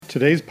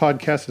Today's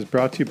podcast is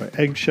brought to you by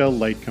Eggshell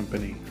Light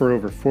Company. For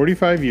over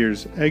 45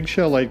 years,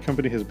 Eggshell Light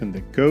Company has been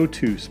the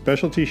go-to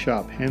specialty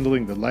shop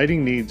handling the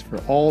lighting needs for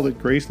all that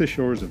grace the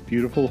shores of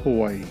beautiful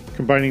Hawaii.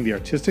 Combining the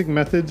artistic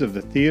methods of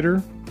the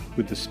theater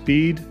with the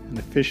speed and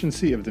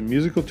efficiency of the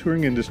musical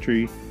touring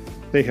industry,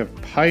 they have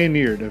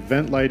pioneered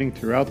event lighting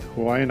throughout the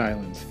Hawaiian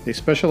Islands. They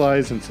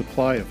specialize in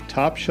supply of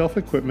top-shelf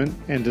equipment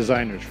and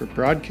designers for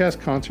broadcast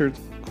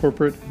concerts,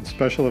 corporate, and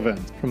special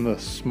events. From the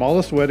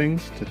smallest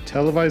weddings to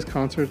televised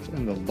concerts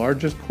and the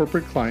largest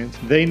corporate clients,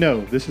 they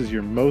know this is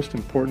your most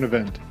important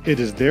event. It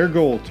is their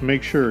goal to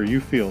make sure you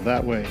feel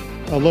that way.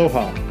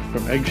 Aloha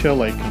from Eggshell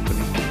Light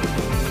Company.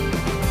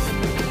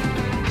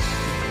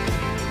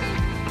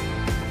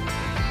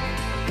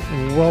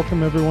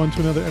 Welcome everyone to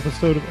another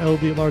episode of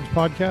LD at Large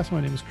Podcast.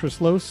 My name is Chris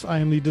Lose. I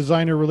am the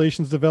designer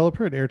relations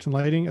developer at Ayrton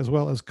Lighting, as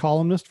well as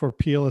columnist for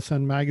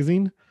PLSN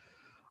Magazine.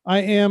 I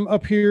am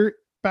up here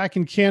back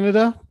in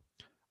Canada.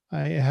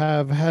 I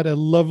have had a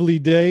lovely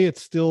day.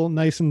 It's still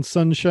nice and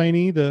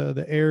sunshiny.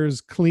 The air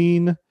is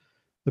clean.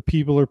 The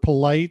people are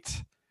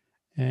polite.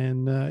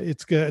 And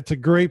it's a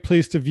great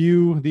place to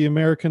view the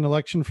American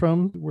election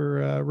from.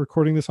 We're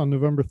recording this on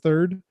November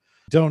 3rd.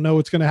 Don't know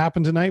what's going to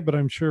happen tonight, but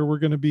I'm sure we're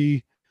going to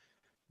be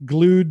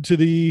glued to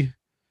the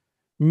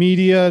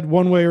media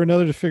one way or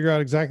another to figure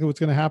out exactly what's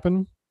going to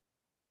happen.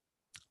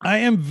 I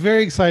am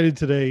very excited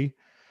today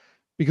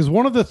because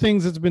one of the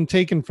things that's been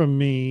taken from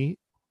me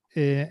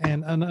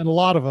and a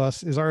lot of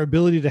us is our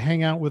ability to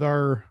hang out with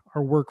our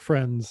work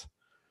friends.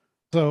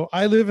 So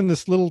I live in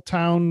this little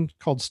town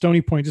called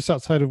Stony Point, just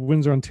outside of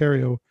Windsor,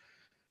 Ontario.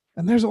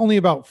 And there's only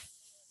about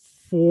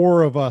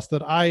 4 of us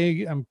that I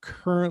am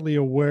currently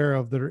aware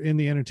of that are in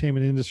the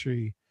entertainment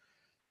industry.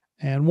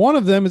 And one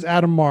of them is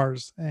Adam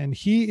Mars, and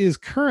he is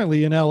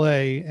currently in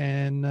LA.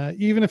 And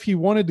even if he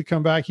wanted to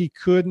come back, he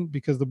couldn't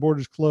because the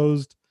border's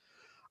closed.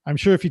 I'm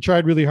sure if he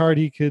tried really hard,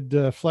 he could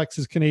flex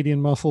his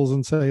Canadian muscles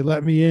and say,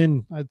 let me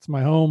in, it's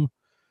my home.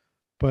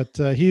 But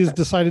he's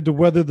decided to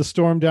weather the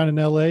storm down in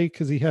LA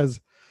because he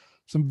has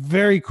some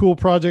very cool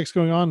projects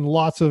going on and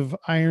lots of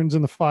irons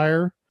in the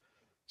fire.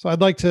 So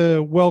I'd like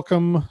to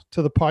welcome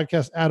to the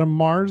podcast Adam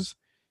Mars.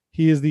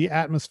 He is the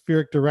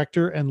atmospheric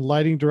director and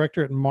lighting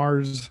director at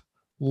Mars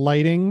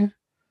Lighting.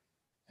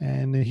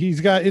 And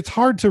it's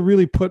hard to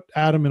really put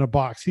Adam in a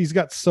box. He's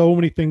got so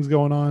many things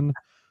going on.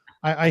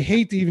 I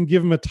hate to even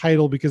give him a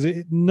title because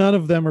none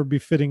of them are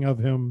befitting of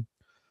him.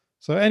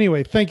 So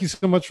anyway, thank you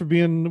so much for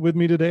being with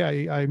me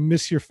today. I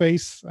miss your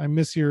face. I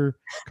miss your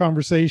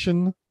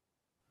conversation.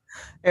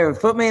 Here,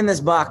 put me in this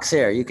box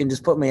here. You can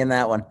just put me in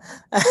that one.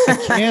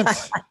 I can't.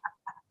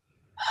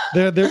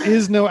 There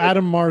is no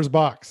Adam Mars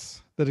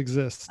box that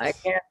exists. I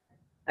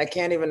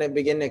can't even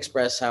begin to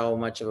express how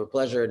much of a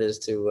pleasure it is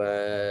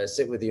to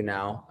sit with you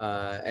now,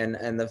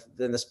 and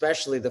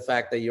especially the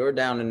fact that you're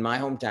down in my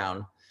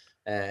hometown,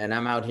 and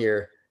I'm out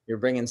here. You're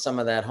bringing some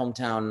of that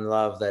hometown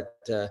love that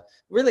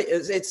really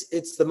is.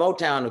 It's the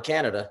Motown of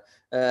Canada,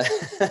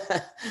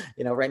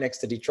 right next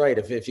to Detroit.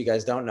 If you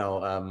guys don't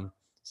know,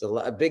 it's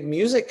a big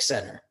music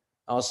center.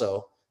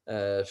 Also,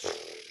 all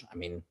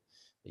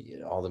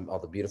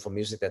the beautiful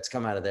music that's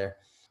come out of there.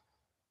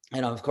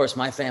 Of course,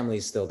 my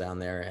family's still down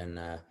there and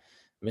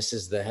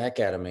misses the heck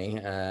out of me.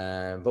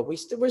 But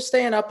we're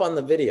staying up on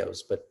the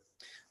videos, but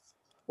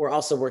we're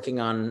also working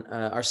on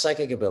our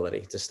psychic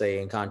ability to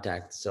stay in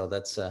contact. So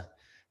that's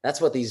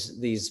what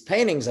these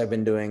paintings I've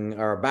been doing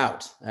are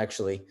about,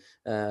 actually.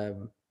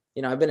 I've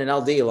been in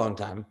LD a long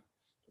time,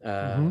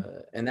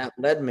 and that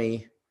led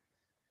me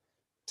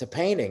to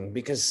painting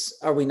because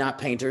are we not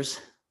painters?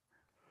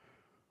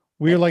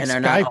 We're like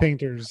sky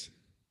painters.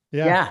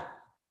 Yeah.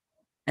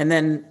 And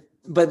then,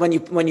 but when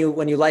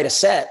you light a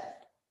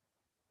set,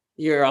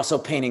 you're also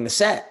painting the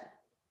set,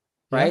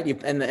 right?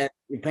 Yeah.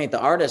 You paint the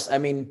artist. I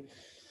mean,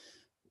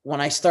 when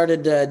I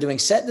started doing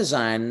set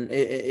design,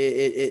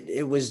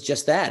 it was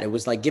just that. It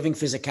was like giving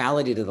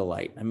physicality to the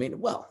light. I mean,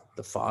 well,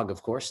 the fog,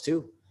 of course,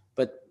 too.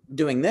 But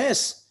doing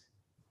this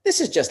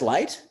is just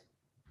light.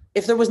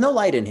 If there was no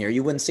light in here,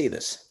 you wouldn't see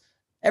this.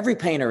 Every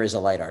painter is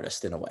a light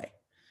artist in a way,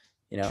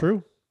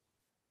 True.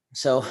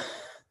 So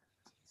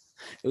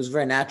it was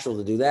very natural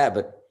to do that.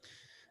 But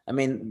I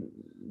mean,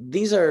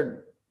 these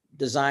are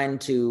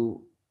designed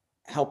to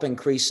help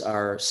increase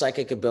our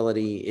psychic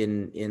ability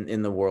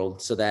in the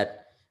world so that,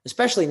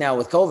 especially now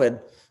with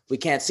COVID, we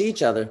can't see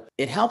each other.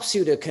 It helps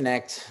you to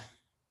connect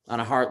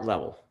on a heart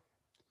level.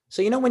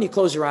 So, when you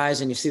close your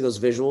eyes and you see those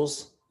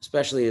visuals,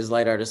 especially as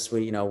light artists,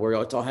 we're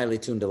all highly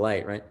tuned to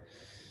light, right?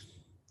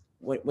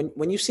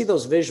 When you see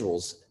those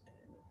visuals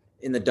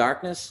in the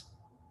darkness,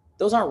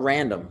 those aren't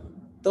random.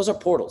 Those are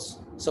portals.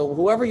 So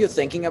whoever you're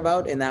thinking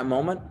about in that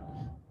moment,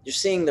 you're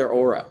seeing their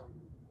aura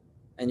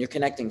and you're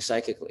connecting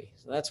psychically.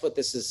 So that's what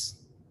this is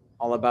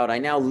all about. I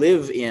now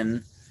live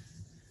in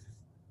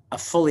a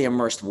fully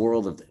immersed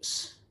world of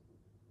this.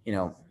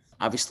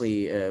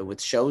 Obviously with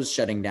shows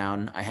shutting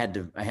down, I had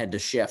to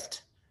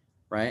shift,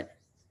 right?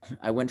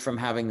 I went from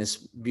having this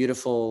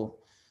beautiful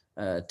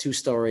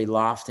 2-story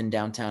loft in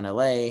downtown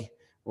LA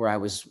where I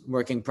was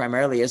working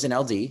primarily as an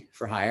LD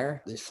for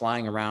hire, just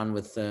flying around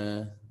with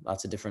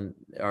lots of different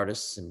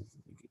artists, and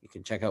you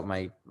can check out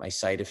my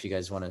site if you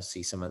guys want to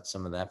see some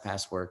of that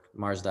past work,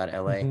 mars.la,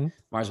 Mm-hmm.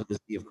 Mars with a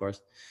Z, of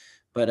course.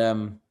 But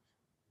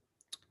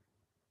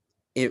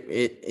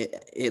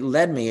it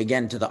led me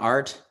again to the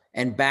art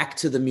and back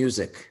to the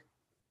music,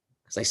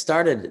 because I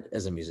started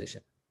as a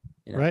musician,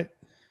 Right.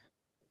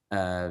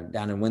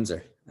 Down in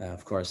Windsor,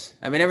 of course.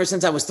 I mean, ever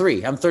since I was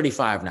 3. I'm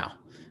 35 now.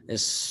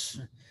 This,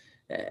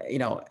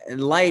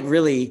 and light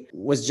really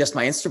was just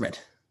my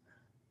instrument.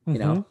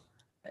 Mm-hmm.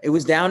 It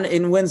was down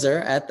in Windsor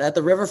at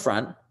the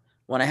riverfront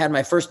when I had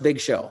my first big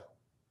show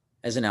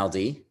as an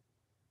LD,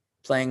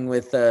 playing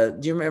with, do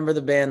you remember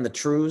the band, The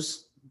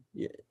Trues?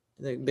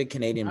 The big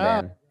Canadian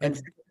band.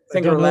 And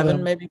Finger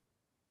 11, maybe?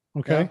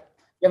 Okay.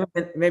 No?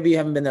 Maybe you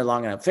haven't been there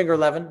long enough. Finger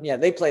 11, yeah,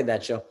 they played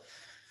that show.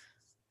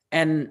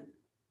 And,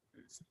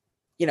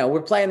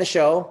 we're playing the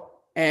show,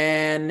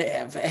 and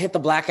I hit the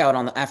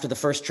blackout after the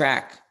first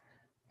track,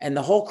 and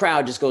the whole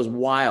crowd just goes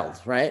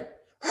wild, right?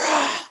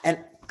 And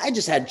I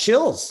just had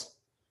chills.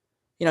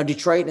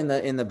 Detroit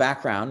in the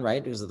background,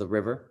 right? Because of the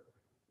river.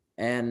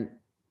 And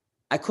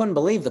I couldn't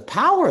believe the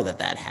power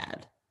that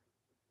had.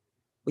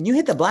 When you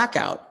hit the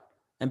blackout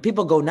and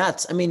people go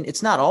nuts, I mean,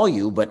 it's not all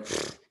you,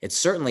 but it's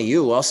certainly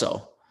you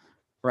also,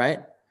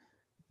 right?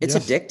 It's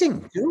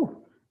addicting too.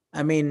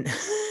 I mean,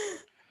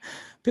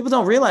 people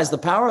don't realize the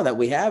power that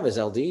we have as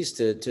LDs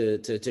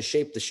to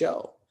shape the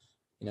show,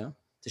 to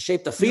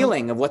shape the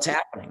feeling of what's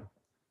happening.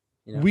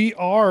 We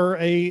are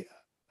an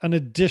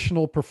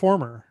additional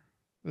performer.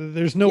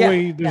 There's no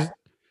way.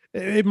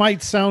 It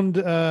might sound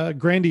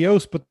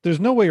grandiose, but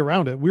there's no way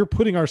around it. We're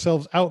putting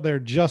ourselves out there.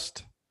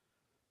 It's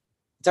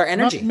our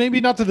energy.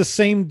 Maybe not to the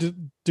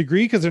same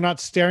degree, because they're not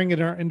staring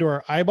into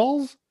our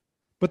eyeballs,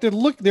 but they're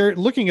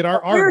looking at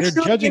our art.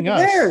 They're judging us.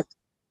 Theirs.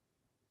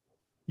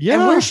 Yeah,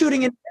 and we're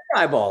shooting in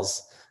their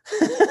eyeballs.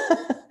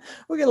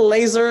 We get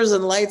lasers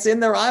and lights in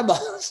their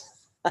eyeballs.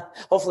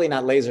 Hopefully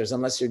not lasers,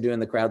 unless you're doing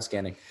the crowd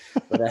scanning.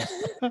 But,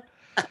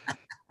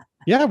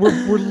 yeah,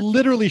 we're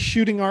literally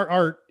shooting our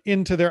art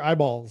into their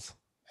eyeballs.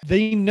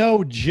 They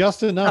know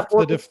just enough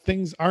that if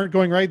things aren't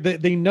going right,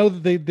 they know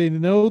that they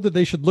know that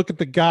they should look at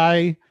the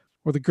guy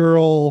or the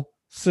girl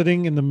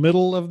sitting in the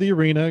middle of the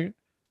arena,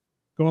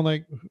 going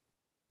like,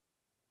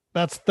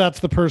 "That's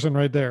the person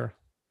right there."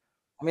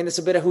 I mean, it's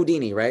a bit of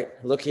Houdini, right?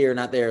 Look here,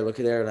 not there. Look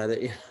there, not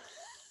there.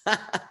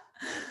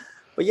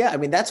 But yeah, I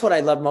mean, that's what I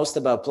love most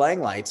about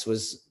playing lights,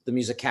 was the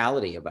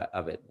musicality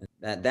of it.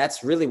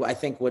 That's really, I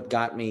think, what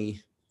kept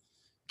me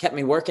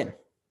working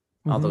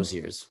all those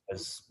years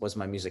was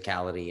my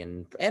musicality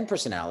and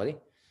personality.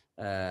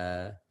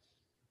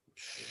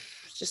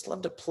 Just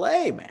love to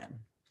play, man.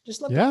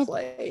 Just love to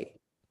play.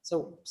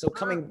 So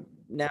coming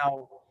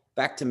now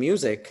back to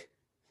music,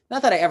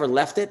 not that I ever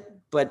left it,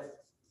 but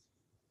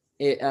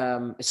it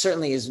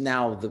certainly is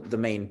now the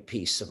main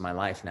piece of my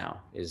life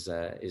now is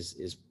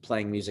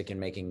playing music and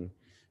making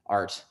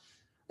art.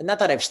 And not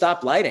that I've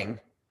stopped lighting.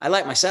 I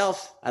light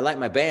myself. I light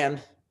my band.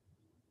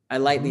 I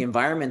light the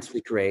environments we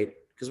create,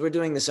 because we're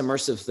doing this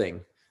immersive thing.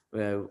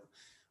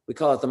 We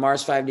call it the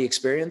Mars 5D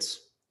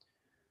experience,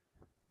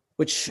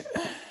 which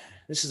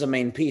this is a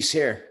main piece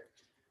here.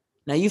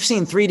 Now, you've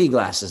seen 3D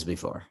glasses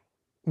before,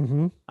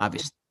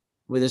 obviously.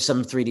 Where there's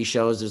some 3D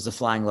shows, there's the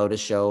Flying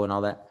Lotus show and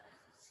all that.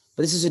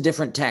 But this is a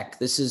different tech.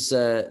 This is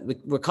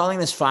we're calling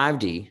this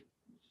 5D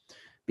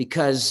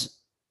because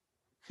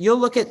you'll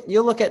look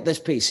at this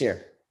piece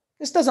here.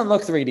 This doesn't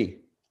look 3D.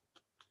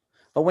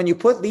 But when you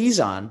put these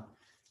on,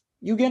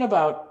 you get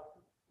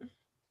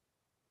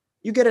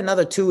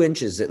another 2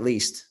 inches at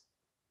least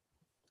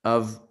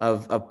of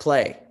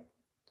play,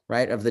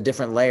 right? Of the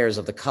different layers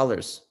of the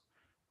colors,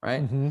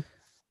 right?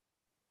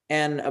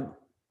 And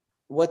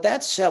what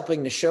that's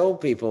helping to show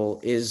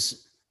people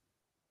is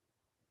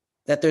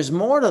that there's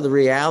more to the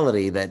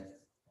reality that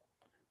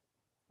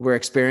we're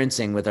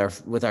experiencing with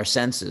our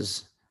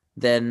senses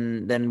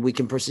than we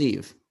can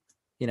perceive.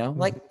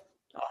 Like,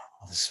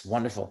 oh, this is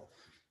wonderful.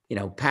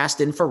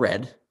 Past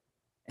infrared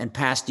and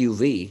past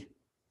UV,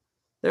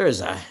 there is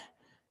a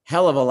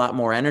hell of a lot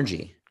more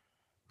energy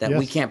that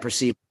we can't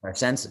perceive with our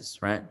senses,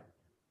 right?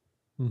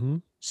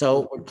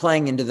 So we're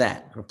playing into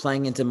that. We're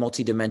playing into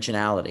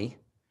multidimensionality,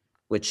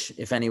 which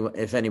if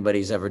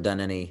anybody's ever done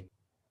any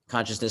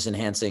consciousness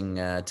enhancing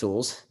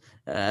tools,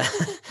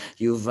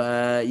 you've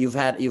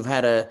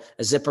had a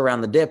zip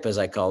around the dip, as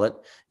I call it.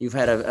 You've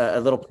had a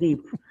little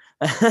peep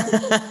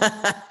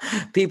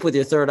with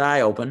your third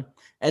eye open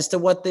as to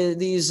what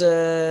these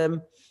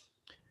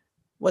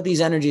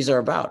energies are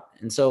about.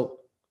 And so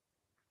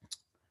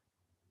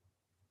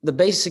the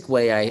basic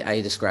way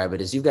I describe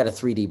it is you've got a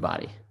 3D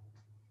body,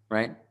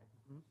 right?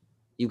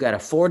 You've got a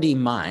 4D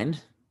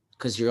mind,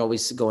 because you're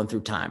always going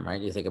through time, right?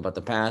 You think about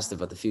the past,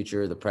 about the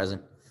future, the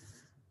present.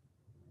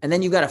 And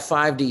then you've got a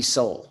 5D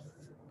soul.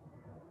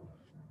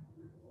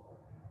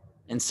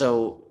 And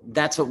so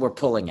that's what we're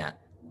pulling at,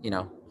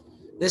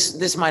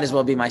 This might as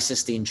well be my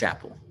Sistine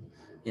Chapel,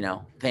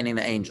 painting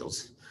the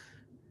angels.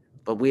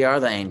 But we are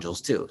the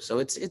angels too. So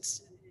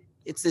it's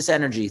this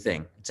energy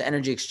thing. It's an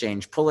energy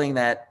exchange, pulling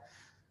that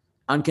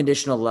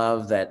unconditional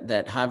love,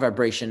 that high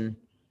vibration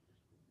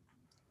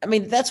I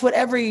mean, that's what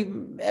every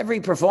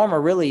performer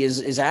really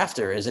is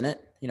after, isn't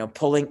it? You know,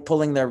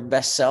 pulling their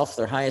best self,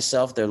 their highest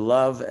self, their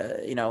love,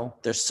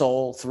 their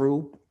soul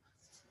through.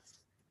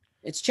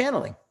 It's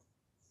channeling.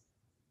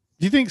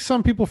 Do you think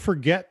some people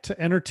forget to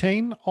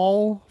entertain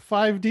all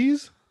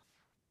 5Ds?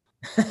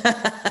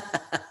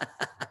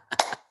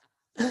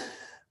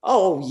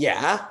 Oh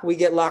yeah, we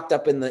get locked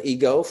up in the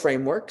ego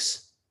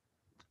frameworks.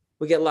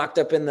 We get locked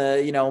up in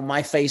the,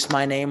 my face,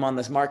 my name on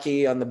this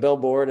marquee, on the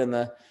billboard, and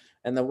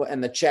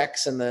the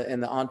checks and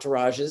the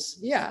entourages.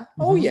 Yeah.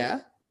 Mm-hmm. Oh yeah.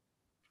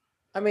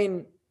 I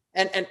mean,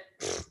 and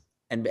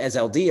as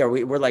LD,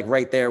 we're like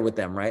right there with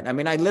them, right? I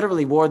mean, I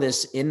literally wore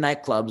this in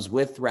nightclubs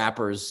with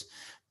rappers,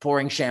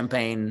 pouring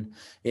champagne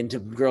into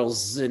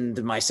girls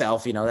and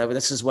myself.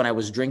 This is when I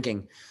was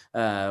drinking,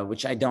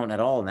 which I don't at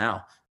all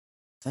now.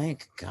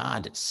 Thank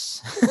God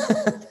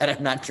that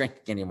I'm not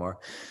drinking anymore.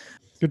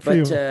 Good for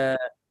you.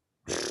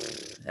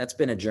 That's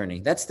been a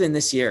journey. That's been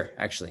this year,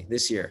 actually.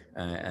 This year,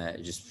 I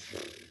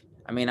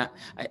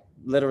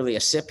literally a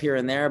sip here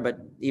and there, but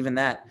even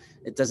that,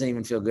 it doesn't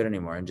even feel good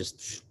anymore. And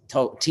just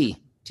tea.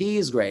 Tea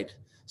is great.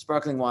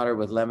 Sparkling water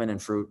with lemon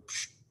and fruit.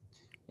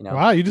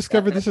 Wow, you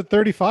discovered this at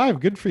 35.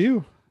 Good for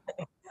you.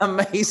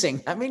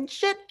 Amazing. I mean,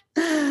 shit.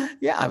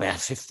 Yeah, I mean,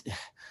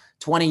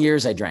 20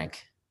 years I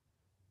drank.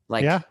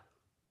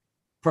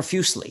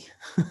 Profusely.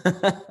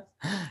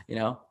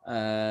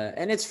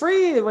 And it's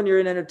free when you're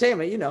in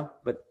entertainment,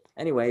 but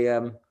anyway,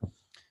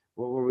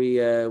 what were we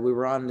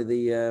were on to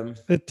the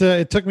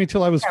it took me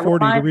till I was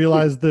 40 to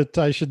realize that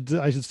I should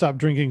stop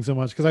drinking so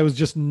much, because I was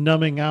just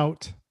numbing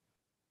out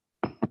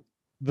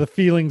the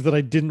feelings that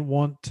I didn't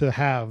want to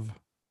have.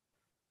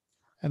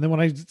 And then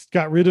when I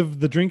got rid of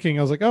the drinking,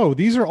 I was like, oh,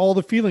 these are all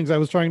the feelings I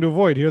was trying to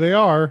avoid. Here they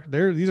are.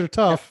 These are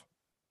tough.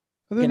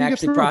 And then you can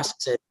actually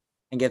process it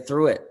and get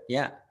through it.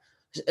 Yeah.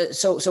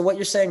 So what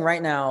you're saying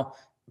right now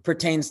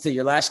pertains to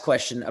your last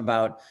question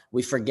about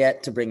we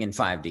forget to bring in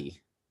 5D.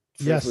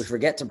 Yes. We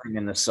forget to bring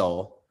in the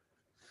soul.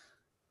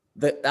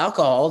 The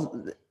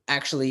alcohol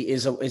actually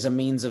is a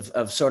means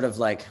of sort of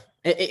like,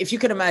 if you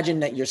could imagine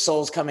that your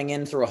soul's coming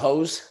in through a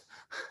hose,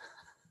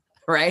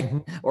 right?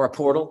 Mm-hmm. Or a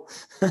portal.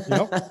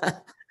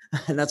 Yep.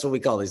 And that's what we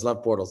call these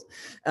love portals.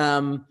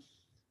 The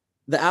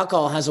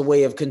alcohol has a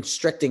way of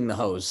constricting the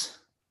hose.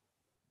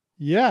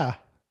 Yeah.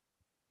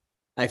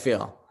 I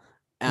feel.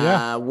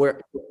 Yeah.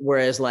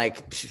 Whereas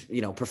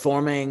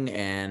performing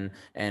and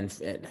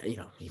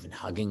even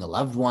hugging a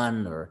loved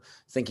one or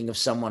thinking of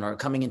someone or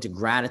coming into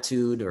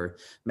gratitude or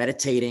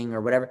meditating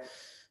or whatever,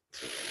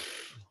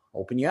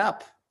 open you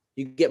up.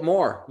 You get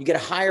more. You get a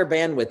higher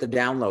bandwidth of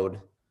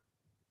download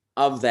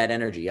of that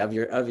energy of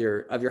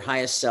your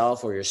highest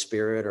self or your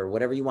spirit or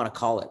whatever you want to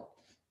call it.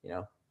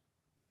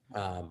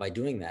 By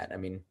doing that, I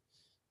mean,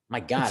 my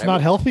God, it's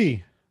not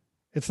healthy.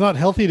 It's not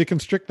healthy to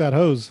constrict that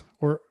hose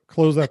or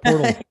close that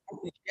portal.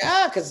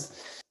 Yeah, because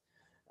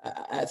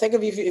I think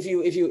of if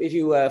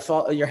you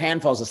fall, your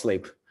hand falls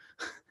asleep,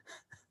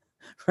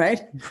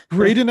 right?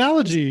 Great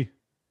analogy.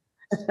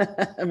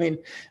 I mean,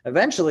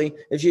 eventually,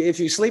 if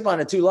you sleep on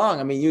it too long,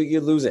 I mean, you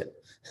lose it,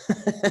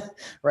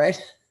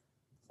 right?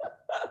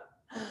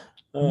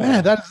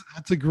 Man,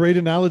 that's a great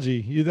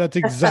analogy. That's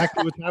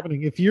exactly what's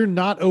happening. If you're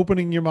not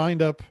opening your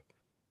mind up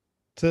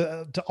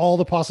to all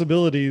the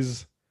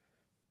possibilities,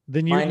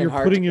 then you're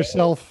putting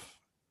yourself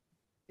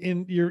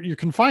in, you're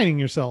confining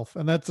yourself.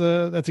 And that's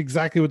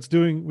exactly what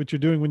you're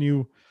doing when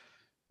you,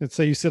 let's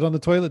say you sit on the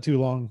toilet too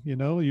long,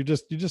 you're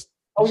just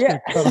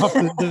cut off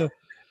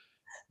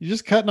you're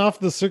just cutting off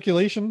the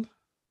circulation.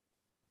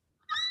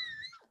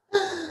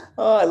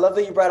 Oh, I love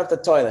that you brought up the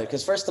toilet.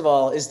 Because first of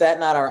all, is that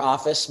not our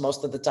office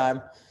most of the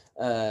time?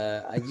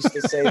 I used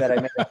to say that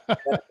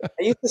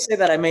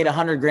I made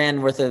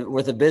 $100,000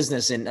 worth of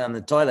business on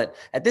the toilet.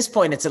 At this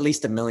point, it's at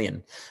least $1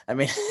 million. I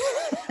mean,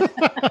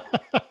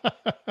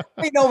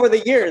 over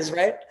the years,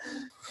 right?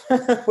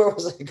 Where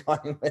was I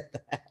going with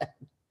that?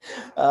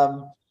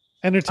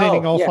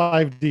 Entertaining all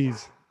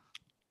 5Ds.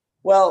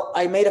 Well,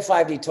 I made a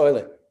 5D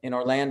toilet in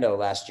Orlando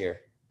last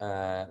year,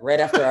 right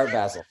after Art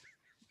Basel.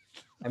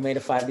 I made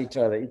a 5D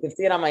toilet. You can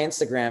see it on my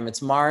Instagram.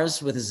 It's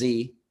Mars with a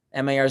Z,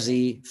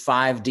 MARZ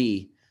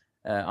 5D.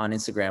 On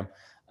Instagram.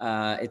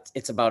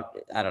 It's about,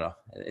 I don't know,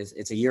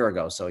 it's a year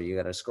ago, so you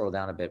got to scroll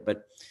down a bit,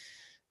 but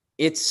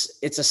it's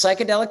a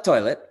psychedelic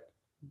toilet.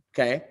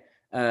 Okay.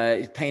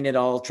 Painted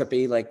all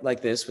trippy,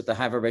 like this with the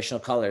high vibrational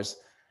colors,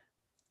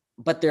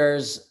 but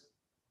there's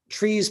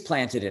trees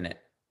planted in it.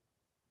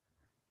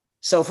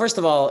 So first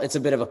of all, it's a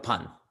bit of a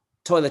pun,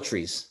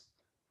 toiletries,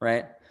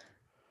 right?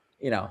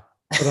 But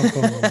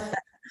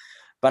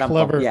I'm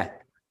clever. Yeah.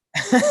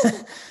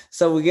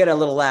 So we get a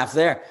little laugh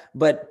there,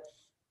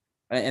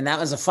 and that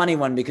was a funny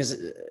one because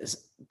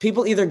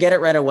people either get it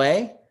right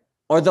away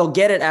or they'll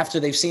get it after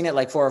they've seen it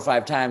like 4 or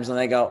 5 times and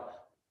they go,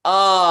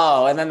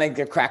 oh, and then they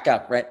crack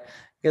up, right?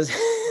 Because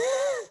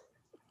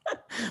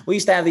we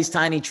used to have these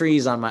tiny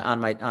trees on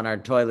our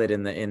toilet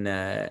in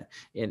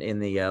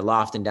the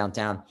loft in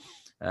downtown,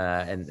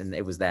 and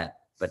it was that.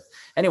 But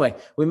anyway,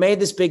 we made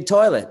this big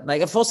toilet,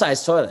 like a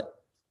full-size toilet,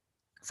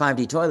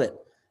 5D toilet,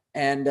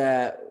 And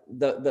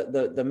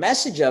the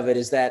message of it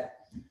is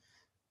that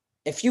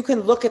if you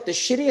can look at the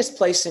shittiest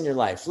place in your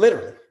life,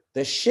 literally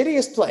the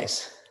shittiest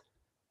place,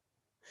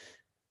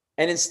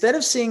 and instead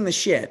of seeing the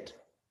shit,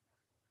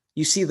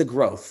 you see the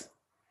growth,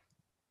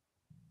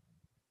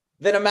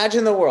 then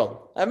imagine the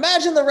world.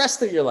 Imagine the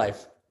rest of your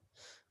life.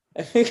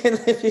 If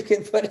you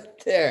can put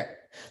it there,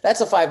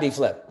 that's a 5D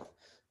flip.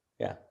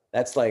 Yeah,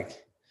 that's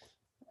like.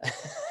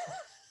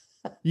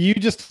 You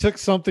just took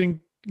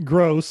something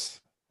gross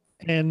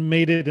and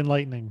made it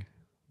enlightening.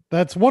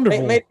 That's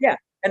wonderful. Yeah,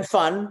 and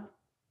fun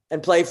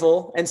and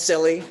playful and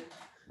silly.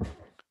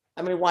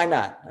 I mean, why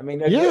not? I mean,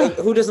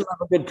 who doesn't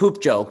love a good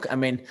poop joke? I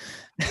mean,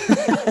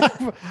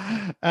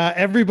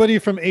 everybody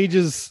from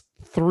ages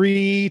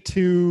 3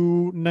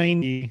 to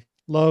 90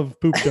 love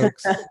poop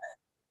jokes.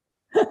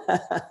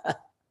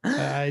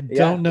 I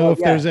don't know if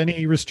there's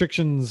any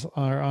restrictions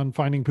on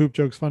finding poop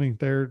jokes funny.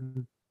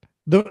 The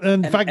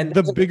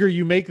bigger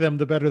you make them,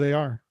 the better they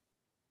are.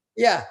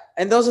 Yeah.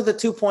 And those are the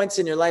 2 points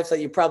in your life that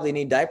you probably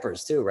need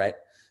diapers too, right?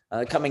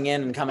 Coming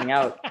in and coming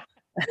out.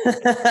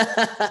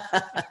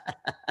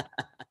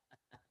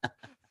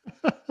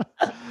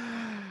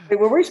 Wait,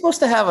 were we supposed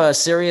to have a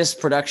serious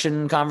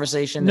production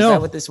conversation? No, is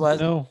that what this was?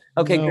 No.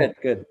 Okay, no.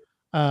 Good.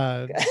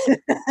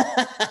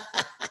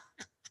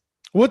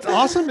 What's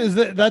awesome is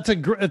that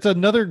it's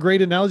another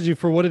great analogy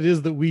for what it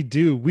is that we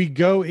do. We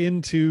go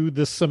into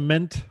the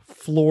cement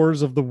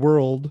floors of the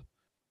world,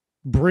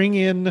 bring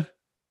in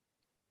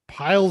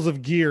piles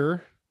of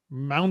gear,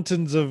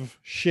 mountains of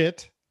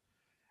shit,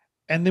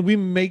 and then we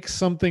make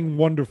something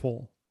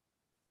wonderful.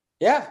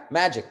 Yeah,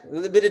 magic.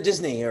 A bit of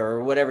Disney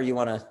or whatever you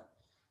want to.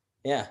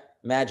 Yeah,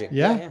 magic.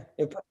 Yeah.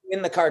 It put you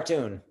in the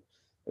cartoon.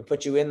 It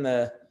put you in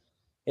the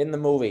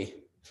movie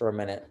for a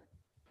minute.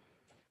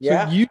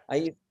 Yeah. So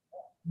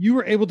you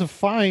were able to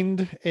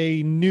find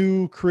a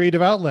new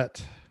creative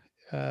outlet.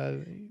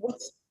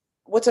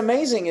 What's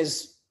amazing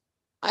is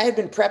I had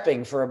been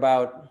prepping for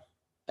about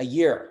a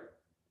year.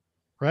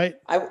 Right.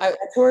 I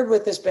toured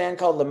with this band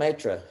called Le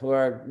Maître, who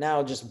are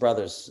now just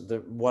brothers.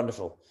 They're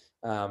wonderful.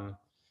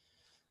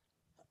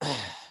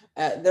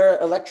 They're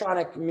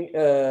electronic.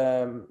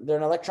 They're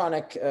an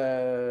electronic.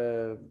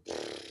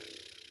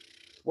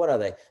 What are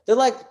they? They're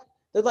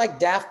like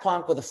Daft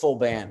Punk with a full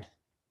band.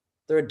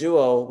 They're a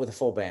duo with a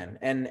full band,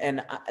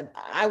 and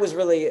I was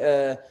really,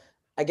 I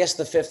guess,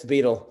 the fifth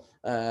Beatle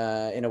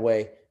in a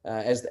way,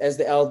 as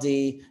the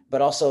LD,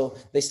 but also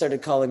they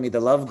started calling me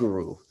the Love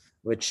Guru,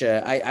 which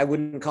I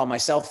wouldn't call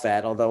myself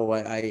that, although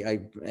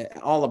I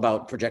all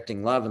about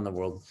projecting love in the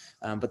world.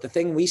 But the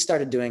thing we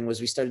started doing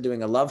was we started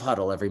doing a love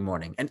huddle every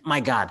morning, and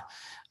my God,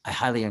 I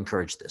highly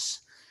encourage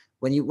this.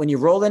 When you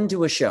roll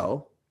into a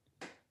show,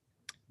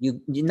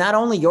 you not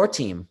only your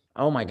team.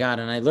 Oh my God,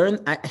 and I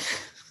learned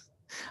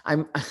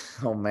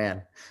oh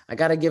man, I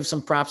got to give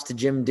some props to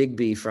Jim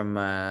Digby from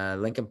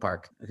Linkin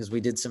Park, because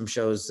we did some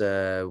shows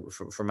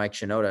for Mike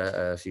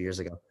Shinoda a few years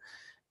ago.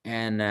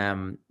 And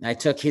I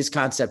took his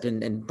concept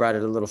and brought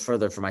it a little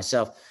further for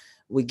myself.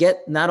 We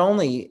get not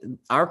only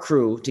our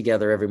crew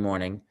together every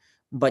morning,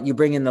 but you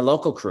bring in the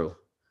local crew,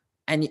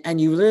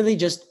 and you really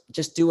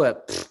just do a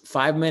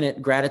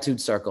 5-minute gratitude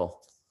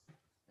circle.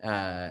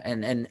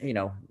 And you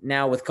know,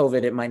 now with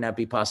COVID, it might not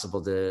be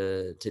possible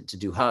to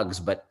do hugs,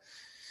 but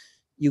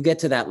you get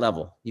to that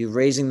level. You're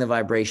raising the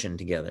vibration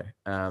together,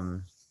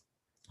 and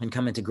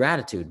come into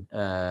gratitude,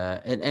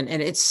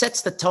 and it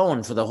sets the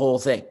tone for the whole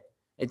thing.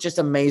 It's just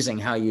amazing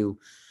how you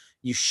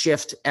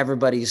shift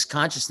everybody's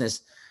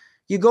consciousness.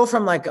 You go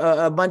from like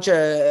a bunch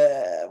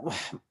of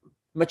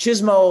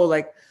machismo,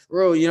 like,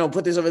 oh,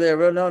 put this over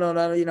there.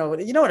 No, you know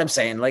what I'm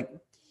saying? Like,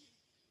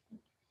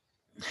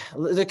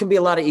 there can be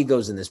a lot of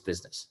egos in this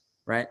business,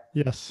 right?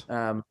 Yes.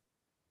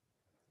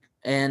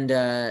 And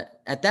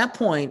at that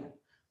point,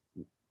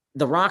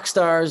 the rock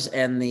stars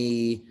and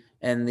the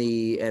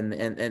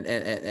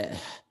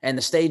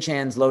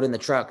stagehands loading the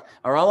truck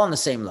are all on the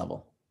same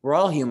level. We're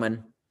all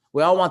human.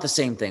 We all want the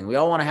same thing. We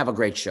all want to have a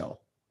great show.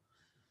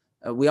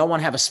 We all want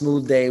to have a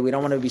smooth day. We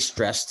don't want to be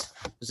stressed.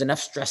 There's enough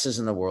stresses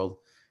in the world.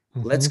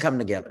 Mm-hmm. Let's come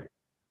together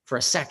for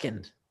a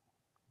second.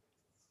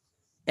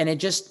 And it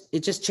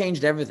just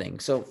changed everything.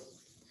 So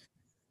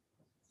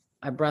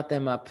I brought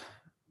them up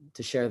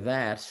to share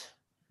that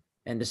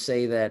and to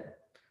say that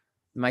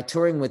my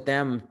touring with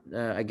them,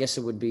 I guess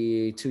it would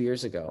be 2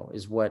 years ago,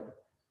 is what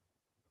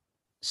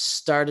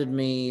started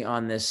me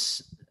on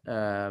this.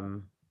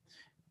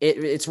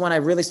 It's when I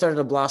really started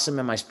to blossom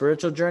in my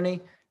spiritual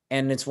journey,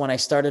 and it's when I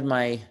started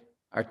my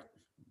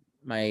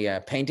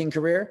painting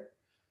career.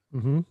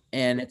 Mm-hmm.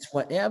 And it's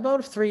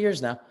about 3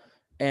 years now,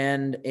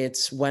 and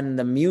it's when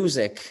the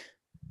music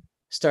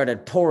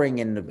started pouring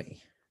into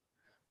me.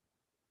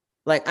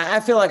 Like,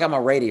 I feel like I'm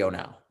a radio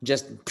now,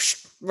 just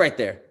right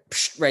there,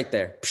 right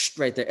there,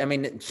 right there. I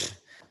mean,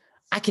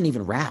 I can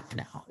even rap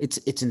now. It's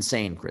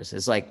insane, Chris.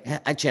 It's like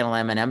I channel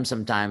Eminem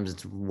sometimes.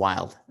 It's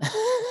wild.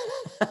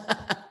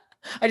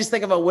 I just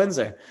think about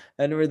Windsor,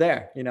 and we're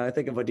there. I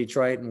think about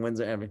Detroit and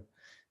Windsor. I mean,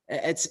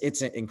 it's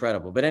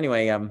incredible. But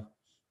anyway,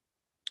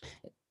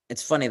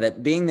 it's funny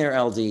that being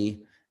there, LD,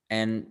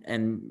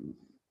 and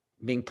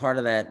being part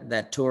of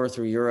that tour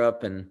through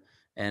Europe and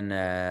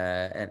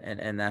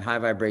that high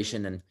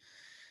vibration, and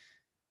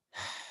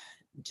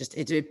just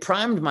it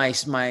primed my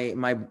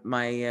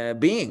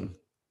being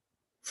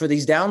for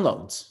these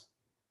downloads,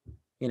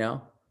 you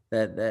know,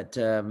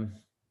 and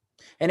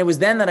it was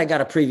then that I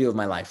got a preview of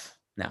my life.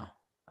 Now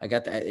I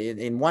got that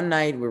in one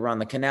night. We were on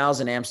the canals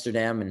in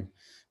Amsterdam, and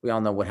we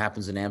all know what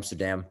happens in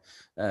Amsterdam.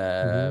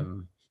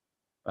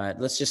 But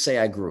let's just say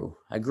I grew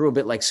a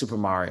bit like Super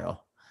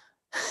Mario.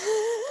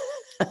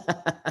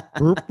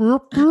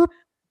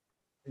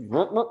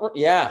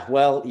 Yeah,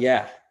 well,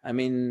 yeah. I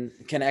mean,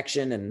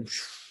 connection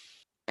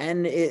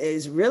and it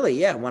is really,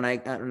 yeah. When I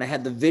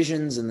had the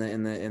visions and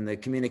the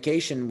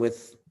communication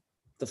with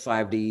the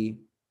 5D,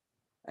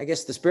 I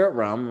guess the spirit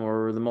realm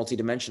or the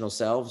multidimensional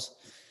selves,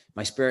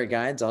 my spirit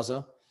guides,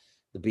 also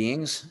the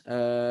beings,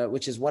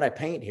 which is what I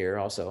paint here.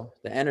 Also,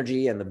 the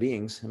energy and the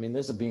beings. I mean,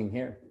 there's a being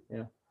here.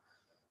 You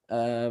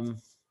know,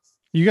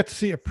 you got to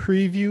see a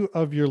preview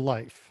of your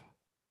life.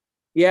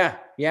 Yeah.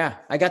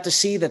 I got to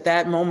see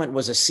that moment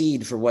was a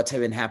seed for what's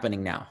been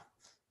happening now.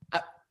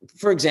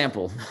 For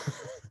example,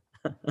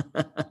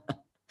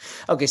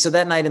 okay, so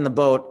that night in the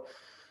boat,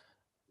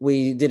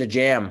 we did a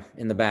jam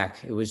in the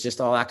back. It was just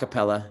all a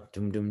cappella.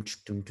 Doom, doom,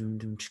 doom, doom,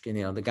 doom, you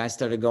know, the guys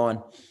started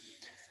going.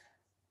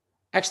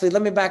 Actually,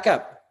 let me back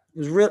up.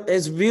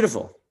 It's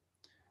beautiful.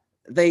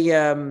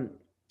 The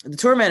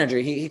tour manager,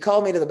 he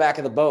called me to the back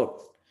of the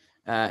boat,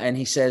 and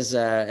he says,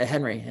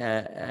 Henrik,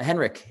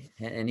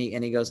 and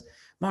he goes,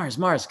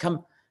 Mars,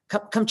 come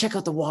check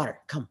out the water.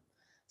 Come.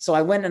 So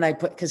I went and I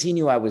put, because he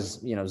knew I was,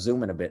 you know,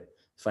 zooming a bit.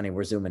 Funny,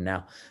 we're zooming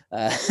now.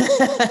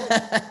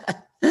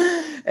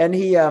 And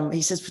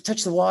he says,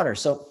 touch the water.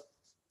 So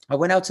I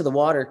went out to the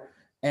water,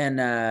 and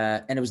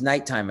it was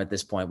nighttime at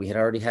this point. We had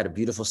already had a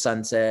beautiful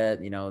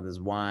sunset. You know, there's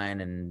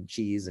wine and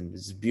cheese, and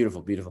it's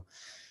beautiful, beautiful.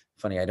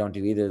 Funny, I don't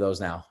do either of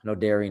those now. No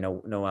dairy,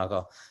 no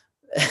alcohol.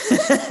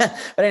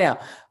 But anyhow,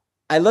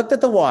 I looked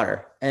at the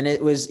water, and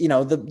it was, you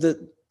know,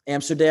 the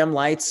Amsterdam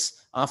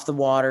lights off the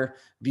water,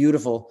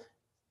 beautiful.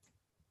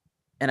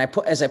 And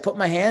as I put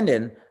my hand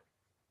in,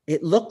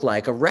 it looked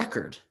like a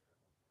record.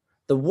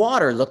 The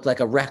water looked like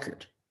a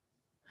record.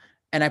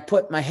 And I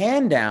put my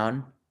hand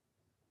down,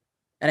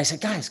 and I said,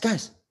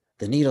 guys,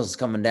 the needle's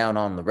coming down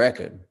on the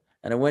record.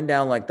 And it went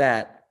down like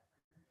that,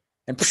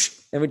 and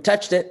we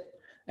touched it,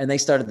 and they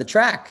started the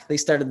track. They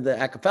started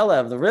the a cappella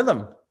of the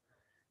rhythm.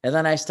 And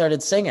then I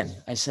started singing.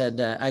 I said,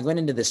 I went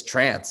into this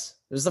trance.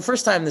 It was the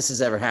first time this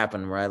has ever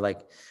happened where I, like,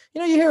 you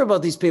know, you hear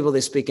about these people,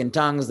 they speak in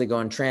tongues, they go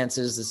in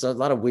trances. There's a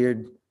lot of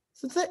weird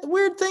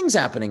things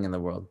happening in the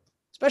world,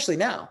 especially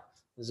now.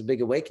 There's a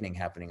big awakening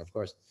happening, of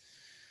course.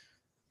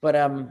 But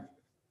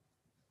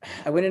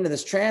I went into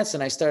this trance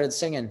and I started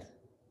singing.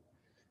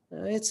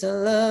 It's a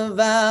love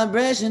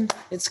vibration.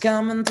 It's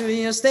coming through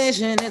your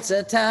station. It's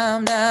a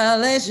time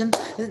dilation.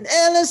 An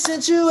endless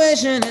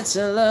situation. It's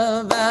a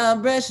love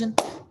vibration.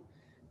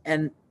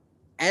 And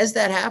as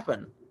that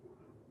happened,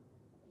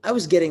 I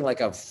was getting like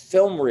a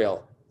film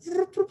reel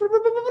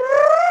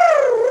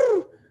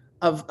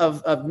of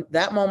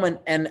that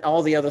moment and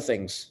all the other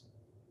things.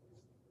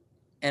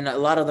 And a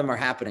lot of them are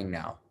happening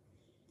now.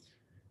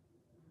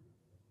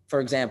 For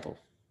example.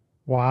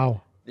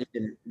 Wow.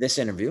 This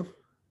interview.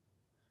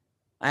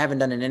 I haven't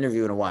done an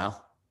interview in a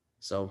while.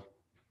 So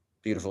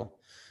beautiful.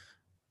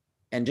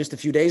 And just a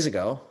few days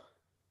ago,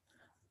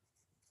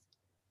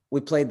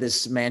 we played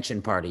this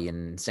mansion party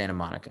in Santa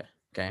Monica.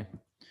 Okay.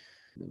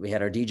 We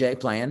had our DJ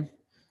playing,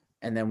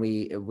 and then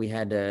we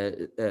had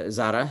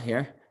Zara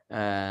here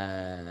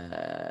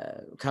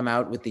come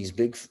out with these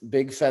big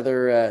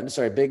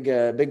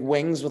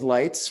wings with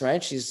lights,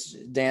 right? She's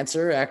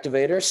dancer,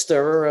 activator,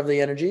 stirrer of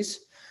the energies.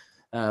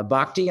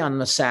 Bhakti on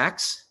the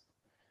sax.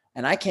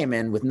 And I came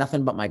in with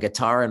nothing but my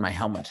guitar and my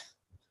helmet.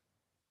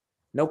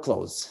 No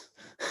clothes.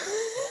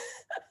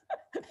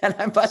 And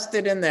I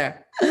busted in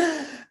there.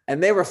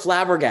 And they were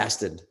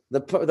flabbergasted.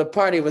 The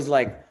party was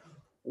like,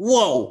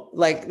 whoa,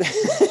 like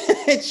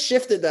it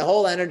shifted the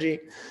whole energy.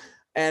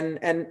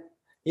 And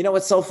you know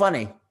what's so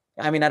funny?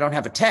 I mean, I don't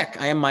have a tech.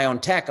 I am my own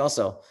tech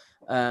also.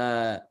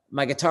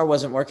 My guitar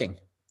wasn't working.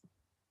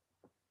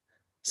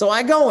 So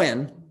I go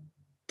in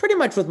pretty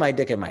much with my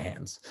dick in my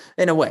hands,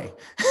 in a way.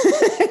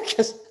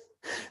 Because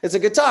it's a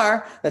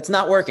guitar that's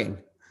not working.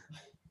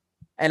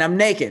 And I'm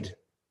naked.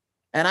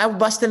 And I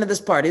bust into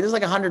this party. There's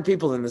like 100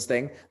 people in this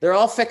thing. They're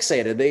all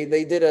fixated.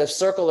 They did a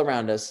circle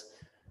around us.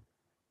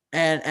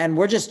 And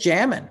we're just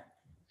jamming.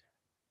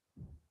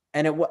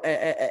 And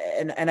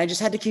I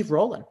just had to keep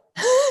rolling.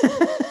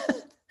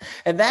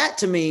 And that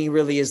to me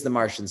really is the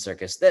Martian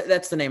Circus.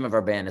 That's the name of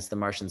our band. It's the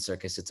Martian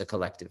Circus. It's a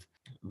collective.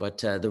 But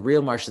the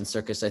real Martian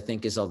Circus, I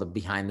think, is all the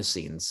behind the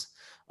scenes,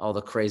 all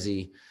the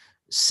crazy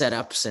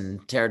setups and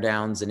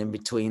teardowns and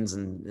in-betweens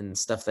and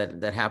stuff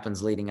that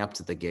happens leading up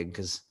to the gig.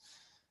 Because,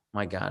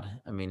 my God,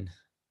 I mean,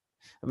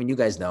 you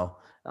guys know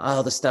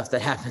all the stuff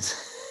that happens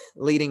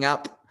leading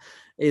up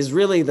is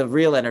really the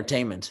real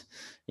entertainment,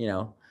 you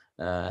know.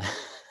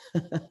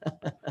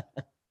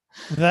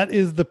 That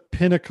is the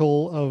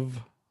pinnacle of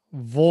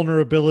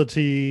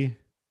vulnerability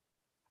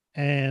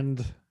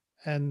and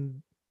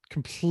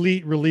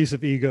complete release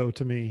of ego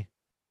to me.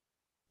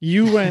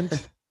 You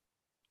went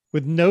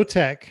with no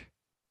tech,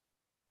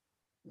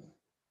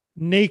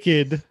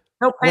 naked,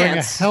 No wearing a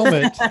pants.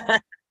 helmet,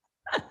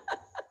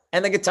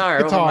 and the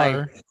guitar.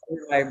 Over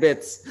my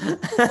bits.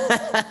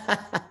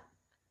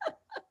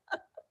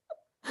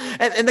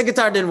 and the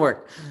guitar didn't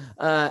work.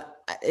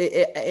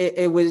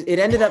 It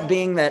ended up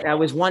being that I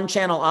was one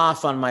channel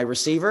off on my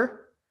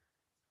receiver.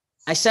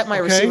 I set my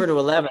receiver to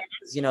 11,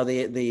 you know,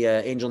 the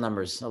angel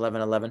numbers,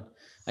 1111.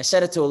 I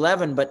set it to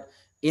 11, but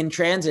in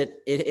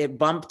transit, it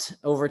bumped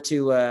over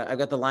to, I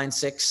got the line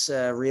 6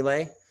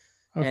 relay,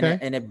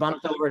 and it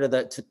bumped over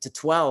to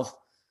 12,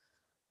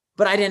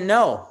 but I didn't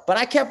know, but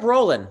I kept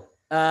rolling.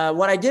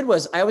 What I did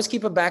was I always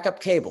keep a backup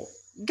cable.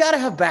 You got to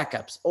have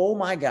backups. Oh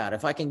my God.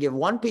 If I can give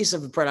one piece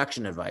of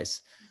production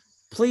advice,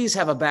 please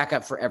have a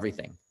backup for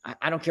everything.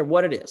 I don't care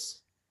what it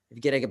is. If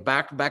you get a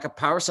backup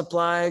power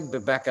supply,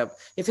 backup,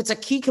 if it's a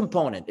key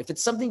component, if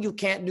it's something you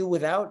can't do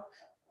without,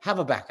 have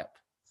a backup.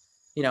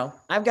 You know,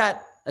 I've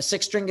got a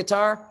 6-string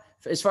guitar.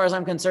 As far as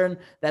I'm concerned,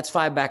 that's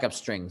 5 backup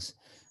strings.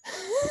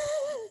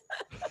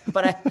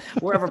 But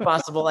wherever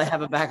possible, I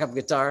have a backup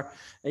guitar.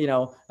 You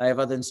know, I have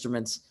other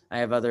instruments. I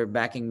have other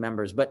backing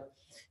members. But,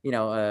 you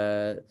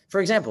know,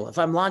 for example, if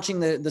I'm launching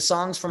the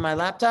songs from my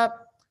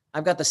laptop,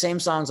 I've got the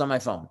same songs on my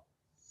phone.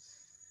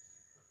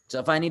 So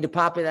if I need to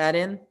pop that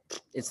in,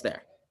 it's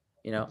there,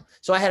 you know.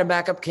 So I had a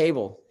backup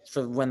cable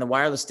for when the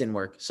wireless didn't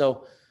work.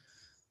 So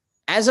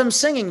as I'm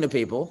singing to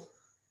people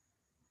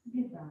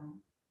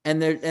and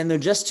they're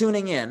just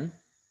tuning in,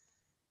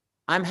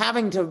 I'm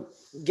having to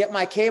get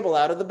my cable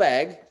out of the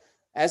bag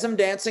as I'm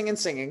dancing and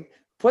singing,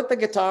 put the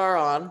guitar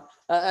on,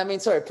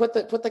 put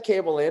the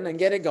cable in and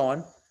get it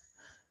going.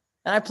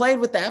 And I played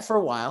with that for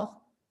a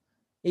while.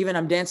 Even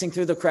I'm dancing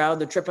through the crowd,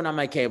 they're tripping on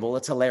my cable.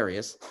 It's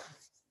hilarious.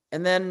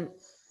 And then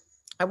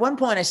at one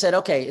point I said,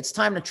 okay, it's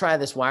time to try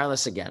this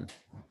wireless again.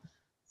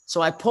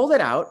 So I pulled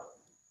it out,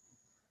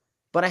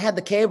 but I had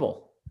the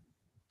cable.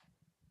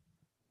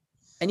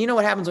 And you know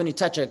what happens when you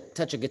touch a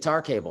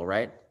guitar cable,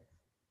 right?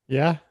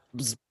 Yeah.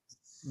 Bzz,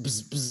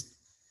 bzz, bzz.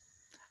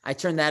 I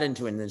turned that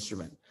into an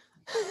instrument.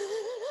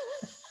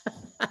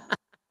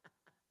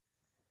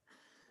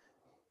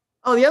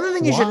 Oh, the other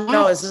thing you should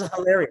know is, this is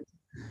hilarious.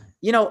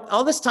 You know,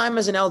 all this time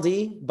as an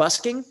LD,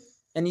 busking,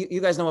 and you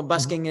guys know what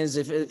busking is.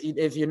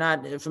 If you're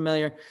not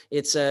familiar,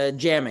 it's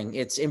jamming,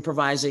 it's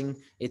improvising,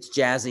 it's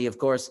jazzy, of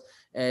course.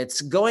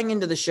 It's going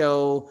into the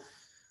show,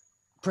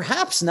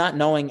 perhaps not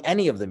knowing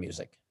any of the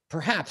music,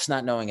 perhaps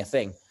not knowing a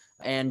thing,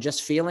 and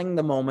just feeling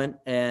the moment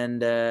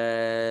and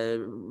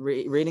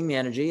reading the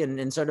energy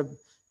and sort of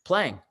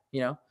playing,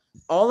 you know.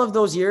 All of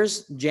those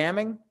years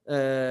jamming,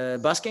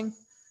 busking,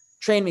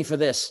 trained me for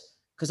this.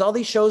 Because all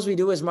these shows we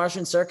do as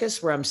Martian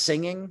Circus, where I'm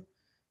singing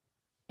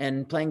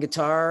and playing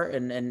guitar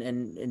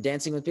and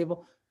dancing with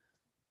people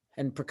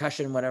and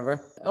percussion,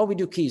 whatever. Oh, we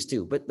do keys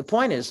too. But the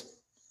point is,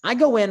 I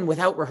go in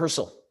without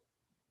rehearsal.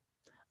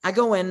 I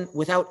go in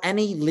without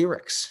any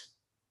lyrics.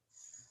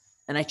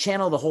 And I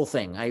channel the whole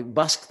thing. I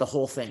busk the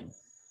whole thing.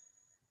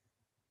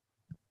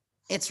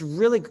 It's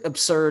really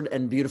absurd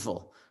and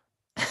beautiful.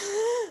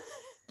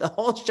 The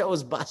whole show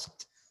is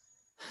busked.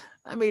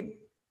 I mean,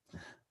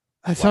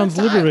 that sounds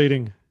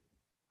liberating.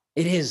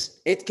 It is.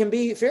 It can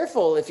be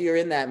fearful if you're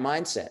in that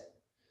mindset.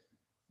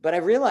 But I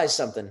realized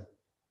something.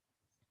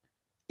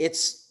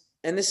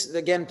 And this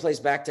again plays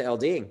back to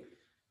LDing.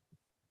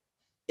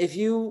 If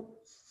you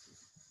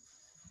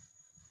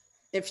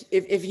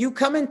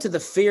come into the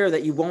fear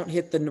that you won't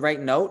hit the right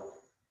note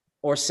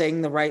or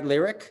sing the right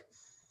lyric,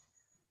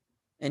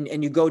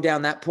 and you go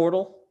down that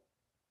portal,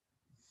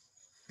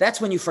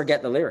 that's when you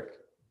forget the lyric.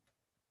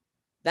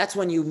 That's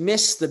when you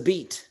miss the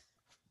beat.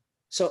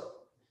 So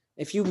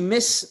if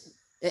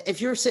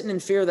you're sitting in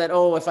fear that,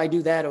 oh, if I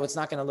do that, oh, it's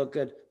not going to look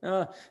good,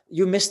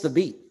 you miss the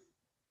beat.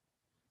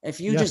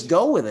 If you just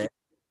go with it,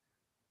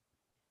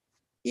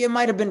 it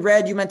might have been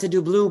red, you meant to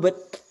do blue,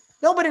 but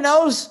nobody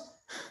knows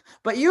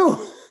but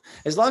you,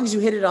 as long as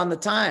you hit it on the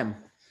time.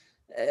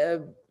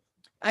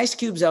 Ice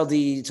Cube's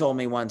LD told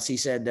me once, he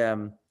said,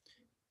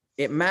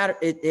 it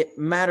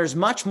matters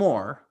much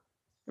more.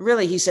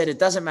 Really, he said, it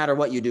doesn't matter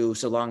what you do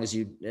so long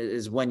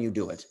as when you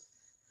do it.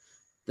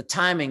 The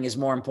timing is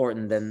more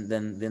important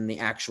than the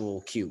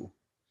actual cue.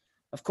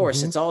 Of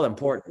course, it's all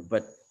important,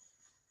 but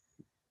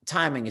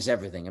timing is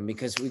everything. And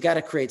because we got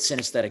to create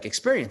synesthetic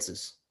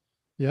experiences.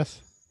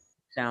 Yes.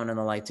 Sound and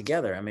the light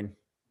together. I mean,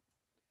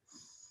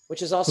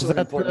 which is also an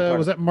important part.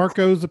 Was that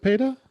Marco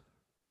Zepeda?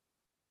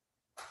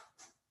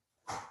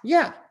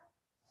 Yeah.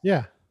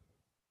 Yeah.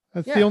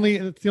 That's the only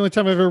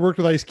time I've ever worked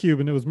with Ice Cube,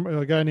 and it was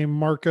a guy named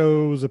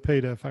Marco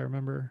Zepeda, if I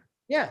remember.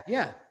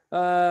 Yeah.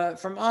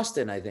 From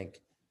Austin, I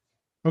think.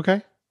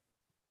 Okay.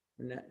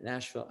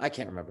 Nashville. I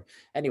can't remember.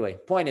 Anyway,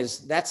 point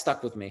is that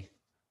stuck with me.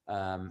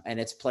 And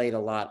it's played a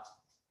lot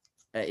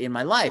in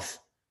my life,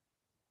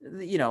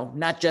 you know,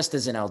 not just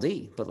as an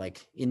LD, but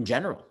like in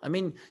general. I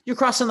mean, you're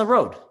crossing the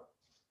road.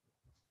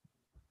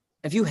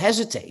 If you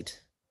hesitate,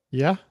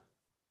 you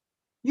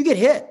get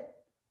hit.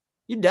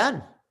 You're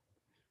done.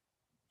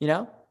 You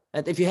know,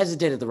 And if you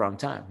hesitate at the wrong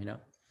time,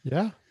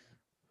 Yeah.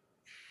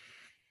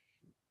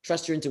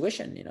 trust your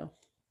intuition,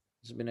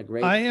 It's been a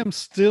great. I am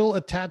still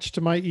attached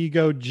to my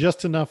ego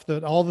just enough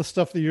that all the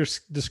stuff that you're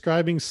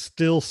describing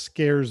still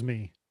scares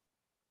me.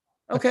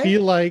 Okay. I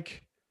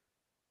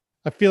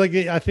feel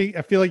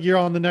like you're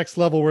on the next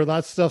level where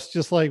that stuff's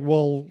just like,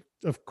 well,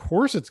 of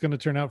course it's going to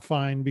turn out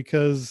fine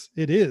because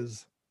it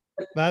is.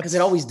 Because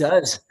it always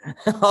does.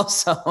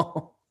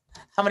 Also,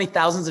 how many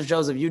thousands of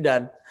shows have you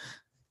done?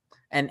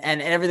 And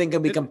everything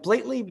can be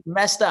completely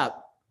messed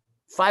up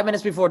 5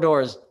 minutes before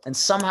doors, and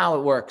somehow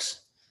it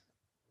works.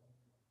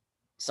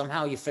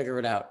 Somehow you figure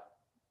it out.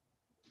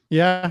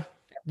 Yeah,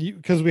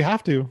 because we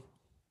have to.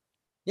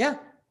 Yeah,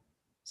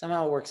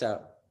 somehow it works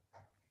out.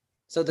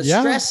 So the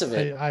stress of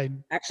it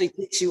actually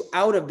takes you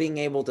out of being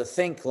able to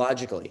think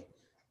logically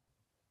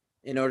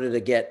in order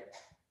to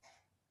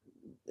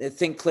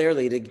think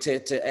clearly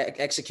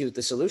to execute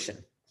the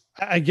solution.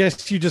 I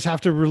guess you just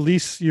have to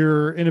release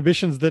your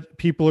inhibitions that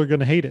people are going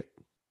to hate it.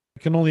 I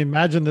can only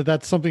imagine that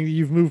that's something that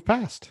you've moved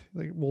past.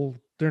 Like, well,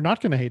 they're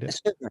not going to hate it.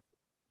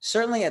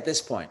 Certainly at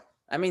this point.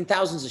 I mean,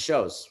 thousands of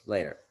shows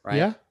later, right?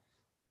 Yeah.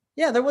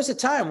 Yeah, there was a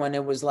time when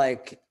it was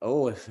like,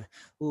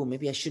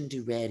 maybe I shouldn't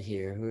do red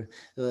here.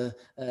 Or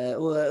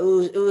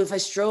if I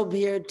strobe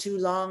here too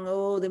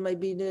long, they might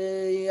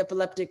be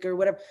epileptic or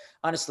whatever.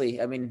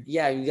 Honestly, I mean,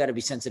 yeah, you got to be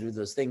sensitive to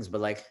those things,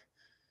 but like,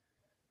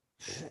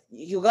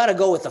 you got to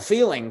go with the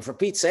feeling, for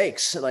Pete's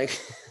sakes. Like,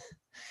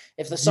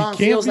 if the song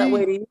feels that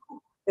way to you,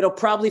 it'll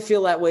probably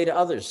feel that way to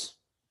others.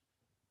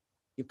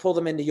 You pull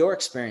them into your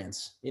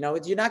experience.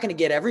 You're not going to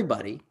get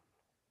everybody.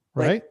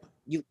 Right.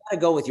 You got to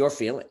go with your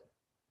feeling.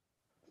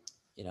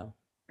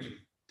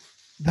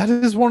 That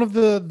is one of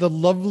the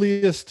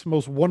loveliest,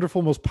 most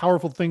wonderful, most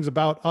powerful things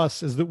about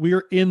us is that we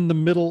are in the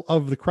middle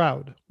of the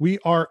crowd. We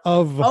are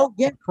of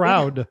the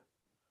crowd.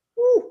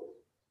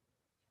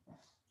 Yeah.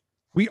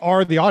 We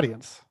are the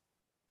audience.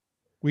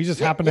 We just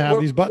happen to have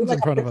these buttons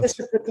in front of us.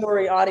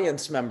 Participatory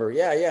audience member.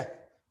 Yeah.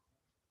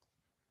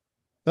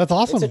 That's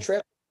awesome. It's a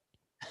trip.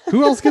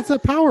 Who else gets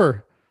that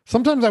power?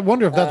 Sometimes I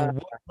wonder if that's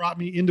what brought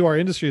me into our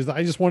industry, is that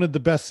I just wanted the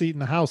best seat in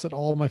the house at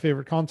all of my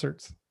favorite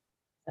concerts.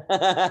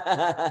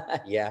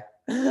 Yeah.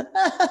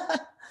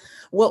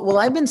 Well,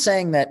 I've been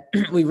saying that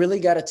we really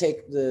got to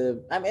take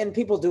and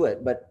people do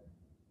it, but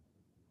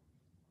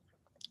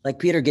like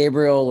Peter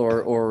Gabriel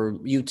or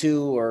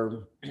U2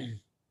 or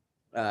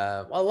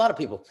a lot of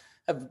people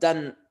have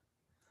done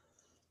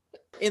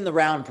in the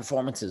round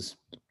performances.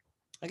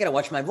 I got to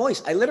watch my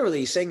voice. I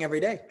literally sing every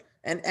day,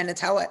 and it's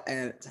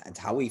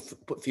how we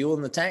put fuel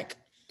in the tank.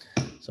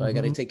 So I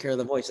got to take care of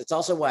the voice. It's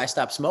also why I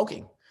stopped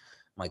smoking.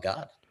 My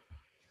God.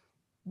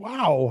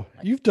 Wow.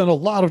 You've done a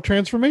lot of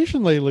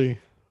transformation lately.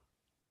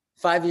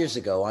 5 years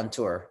ago on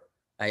tour,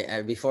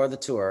 I before the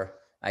tour,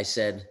 I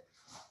said,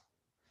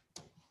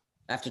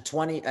 after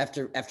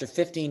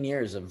 15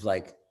 years of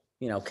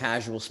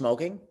casual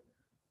smoking,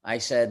 I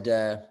said,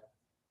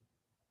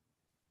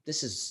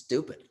 this is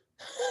stupid.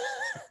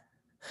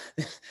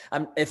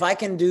 If I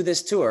can do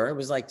this tour, it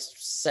was like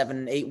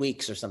 7-8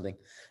 weeks or something.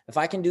 If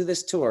I can do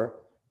this tour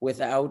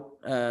without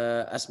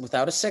a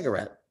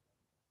cigarette,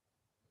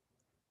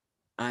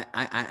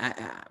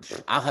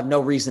 I'll have no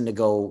reason to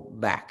go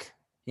back,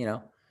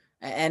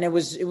 And it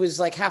was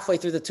like halfway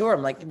through the tour,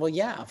 I'm like, well,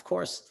 yeah, of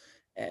course.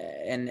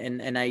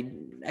 And I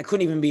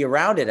couldn't even be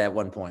around it at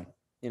one point.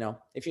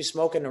 If you're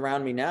smoking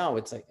around me now,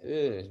 it's like,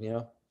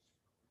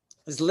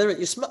 it's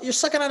literally, you're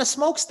sucking on a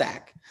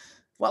smokestack.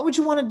 Why would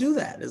you want to do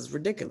that? It's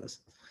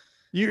ridiculous.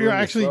 You're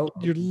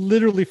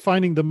literally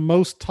finding the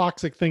most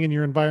toxic thing in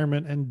your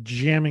environment and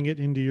jamming it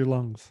into your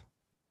lungs.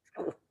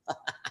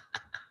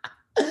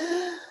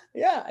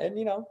 Yeah. And,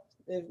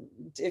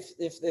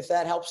 if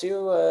that helps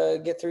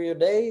you get through your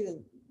day,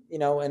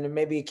 and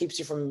maybe it keeps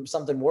you from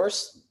something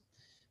worse,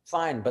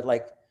 fine. But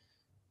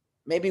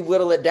maybe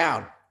whittle it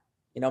down,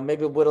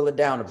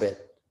 a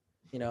bit,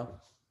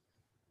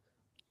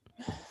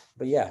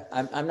 But yeah,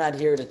 I'm not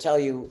here to tell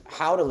you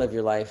how to live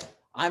your life.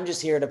 I'm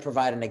just here to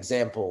provide an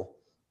example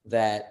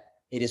that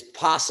it is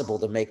possible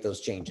to make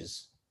those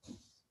changes.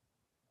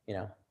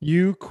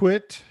 You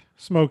quit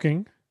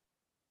smoking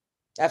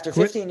after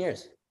 15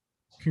 years.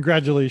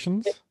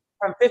 Congratulations.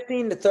 From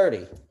 15 to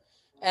 30.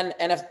 And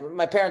if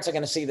my parents are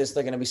going to see this,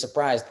 they're going to be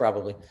surprised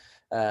probably,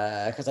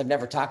 because I've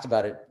never talked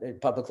about it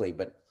publicly.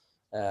 But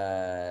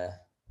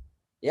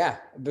yeah,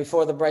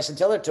 before the Bryson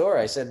Tiller tour,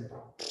 I said,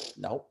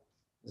 no,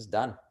 it's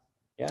done.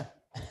 Yeah.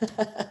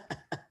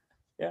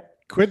 Yeah.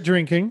 Quit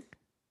drinking.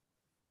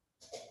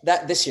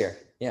 That this year.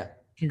 Yeah.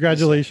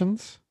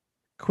 Congratulations.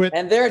 Quit.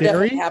 And they're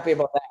dairy? definitely happy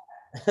about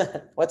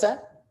that. What's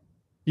that?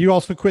 You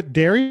also quit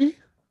dairy?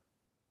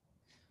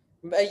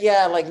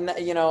 Yeah,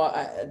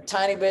 a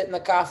tiny bit in the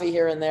coffee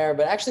here and there,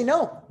 but actually,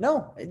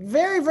 no,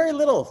 very, very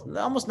little,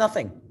 almost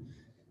nothing.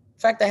 In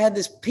fact, I had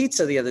this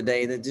pizza the other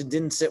day that just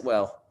didn't sit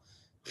well.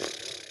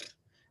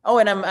 Oh,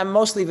 and I'm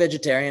mostly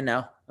vegetarian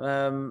now.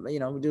 We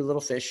do a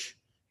little fish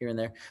here and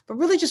there, but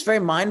really just very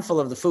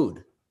mindful of the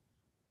food.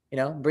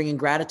 Bringing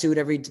gratitude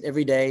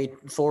every day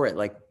for it.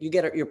 Like you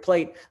get your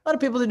plate. A lot of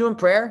people are doing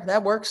prayer.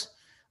 That works.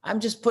 I'm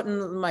just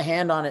putting my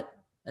hand on it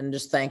and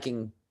just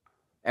thanking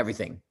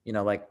everything,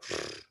 like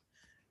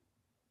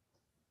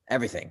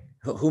everything.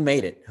 Who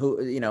made it? Who,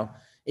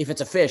 if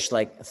it's a fish,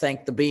 like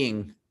thank the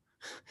being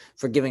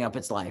for giving up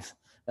its life.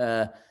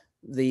 The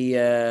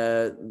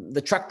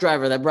truck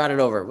driver that brought it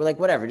over. We're like,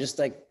 whatever, just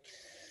like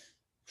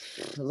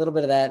a little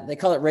bit of that. They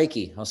call it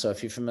Reiki also,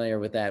 if you're familiar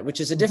with that, which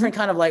is a different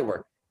kind of light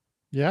work.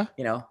 Yeah.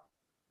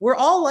 We're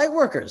all light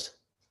workers.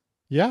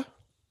 Yeah.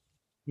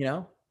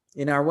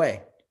 In our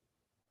way.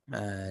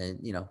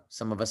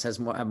 Some of us have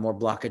more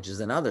blockages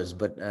than others,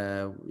 but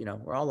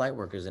we're all light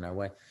workers in our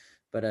way.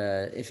 But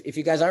if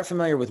you guys aren't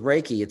familiar with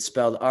Reiki, it's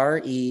spelled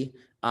Reiki.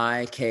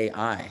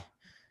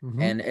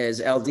 And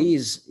as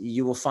LDs,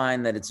 you will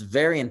find that it's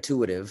very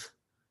intuitive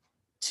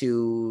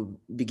to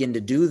begin to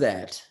do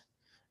that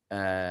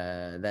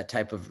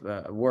type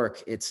of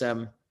work. It's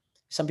some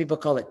people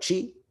call it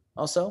chi.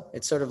 Also,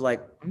 it's sort of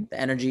like the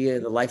energy,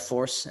 the life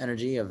force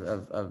energy of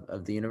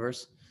the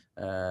universe.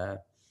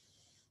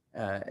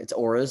 It's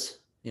auras,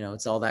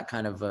 it's all that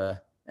kind of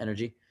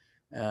energy,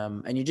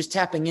 and you're just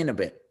tapping in a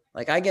bit.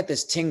 Like I get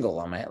this tingle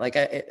on my, like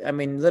I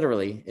mean,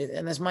 literally,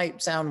 and this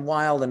might sound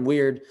wild and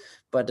weird,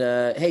 but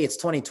hey, it's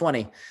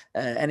 2020.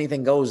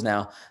 Anything goes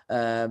now.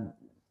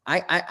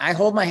 I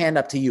hold my hand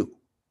up to you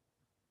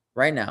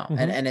right now,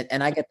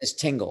 and I get this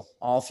tingle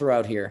all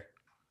throughout here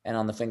and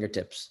on the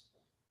fingertips,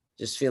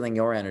 just feeling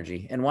your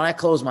energy. And when I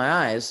close my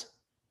eyes,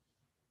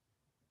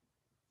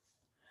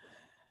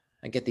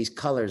 I get these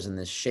colors and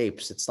these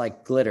shapes. It's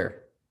like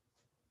glitter.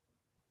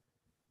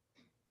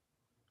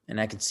 And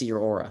I can see your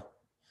aura.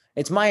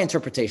 It's my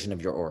interpretation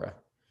of your aura.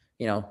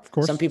 Of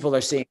course. Some people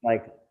are seeing,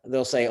 like,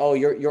 they'll say, oh,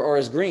 your aura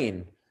is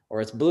green, or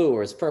it's blue,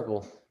 or it's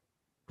purple.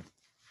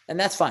 And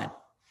that's fine.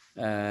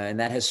 And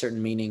that has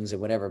certain meanings or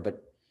whatever.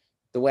 But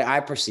the way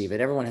I perceive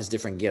it, everyone has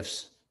different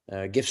gifts,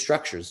 gift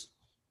structures.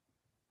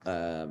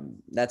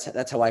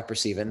 That's how I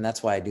perceive it. And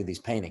that's why I do these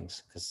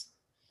paintings, because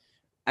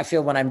I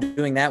feel when I'm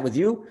doing that with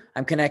you,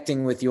 I'm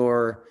connecting with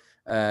your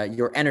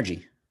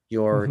energy,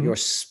 your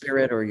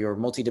spirit, or your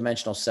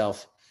multidimensional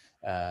self.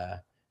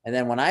 And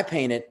then when I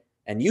paint it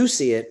and you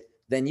see it,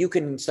 then you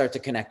can start to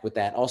connect with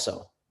that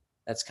also.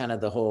 That's kind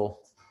of the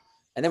whole.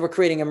 And then we're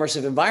creating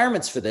immersive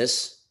environments for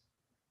this,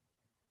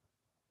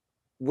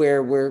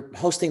 where we're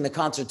hosting the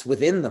concerts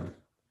within them.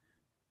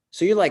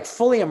 So you're like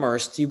fully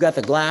immersed. You've got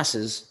the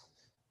glasses,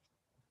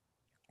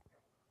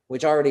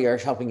 which already are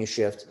helping you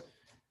shift.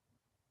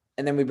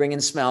 And then we bring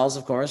in smells,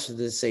 of course,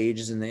 the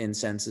sages and the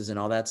incenses and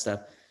all that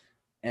stuff,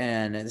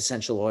 and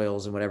essential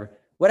oils and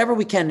whatever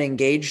we can to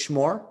engage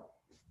more.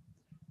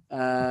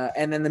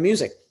 And then the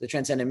music, the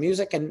transcendent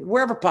music, and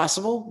wherever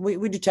possible,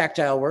 we do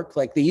tactile work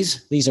like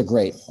these. These are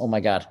great. Oh my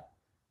God.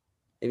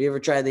 Have you ever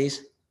tried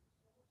these?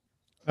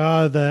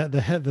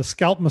 The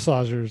scalp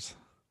massagers.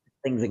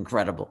 Thing's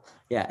incredible.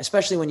 Yeah.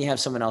 Especially when you have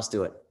someone else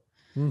do it.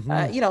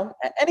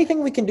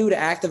 Anything we can do to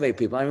activate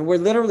people. I mean, we're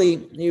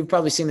literally, you've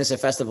probably seen this at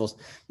festivals.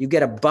 You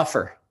get a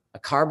buffer, a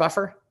car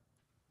buffer,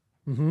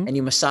 and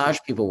you massage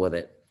people with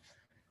it.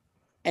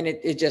 And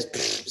it just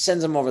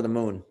sends them over the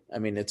moon. I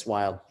mean, it's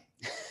wild.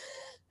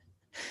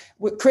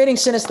 We're creating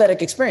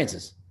synesthetic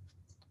experiences,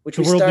 which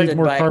we started needs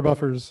more by car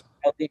buffers.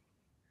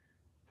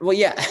 Well,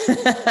 yeah.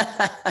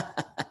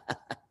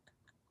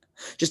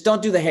 Just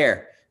don't do the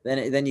hair.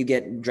 Then you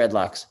get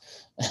dreadlocks.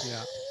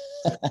 Yeah.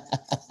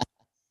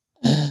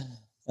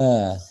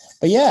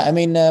 But yeah, I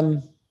mean,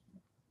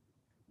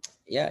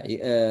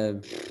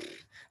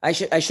 I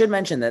should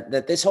mention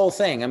that this whole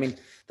thing, I mean,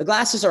 the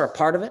glasses are a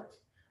part of it,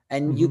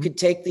 and you could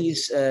take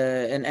these,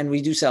 and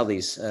we do sell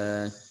these,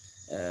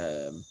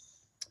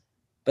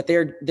 but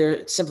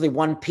they're simply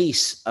one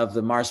piece of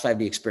the Mars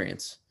 5D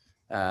experience,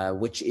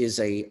 which is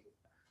a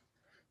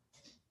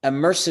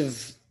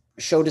immersive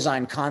show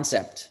design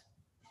concept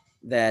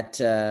that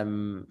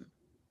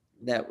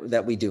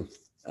we do.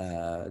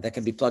 That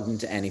can be plugged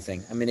into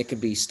anything. I mean, it could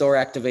be store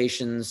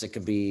activations. It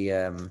could be,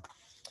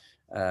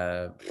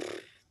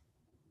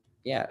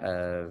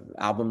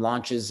 album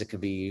launches. It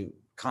could be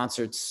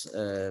concerts,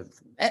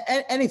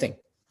 anything.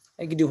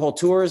 You can do whole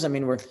tours. I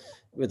mean, where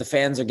the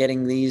fans are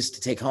getting these to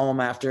take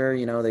home after,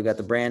 they've got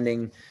the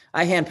branding.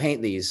 I hand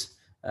paint these,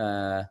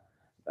 and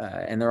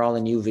they're all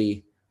in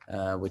UV,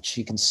 which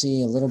you can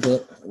see a little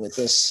bit with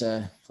this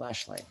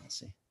flashlight. Let's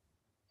see.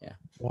 Yeah.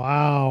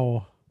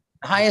 Wow.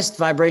 Highest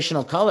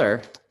vibrational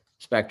color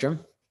spectrum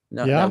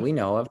that we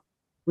know of.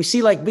 We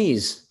see like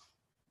bees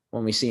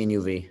when we see in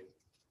UV.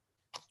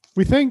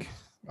 We think.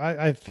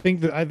 I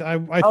think that I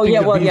Oh, think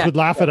yeah, that well, bees yeah. would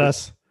laugh at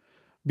us.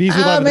 Bees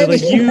would laugh at us. maybe.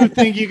 Like, you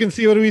think you can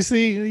see what we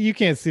see? You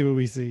can't see what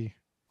we see.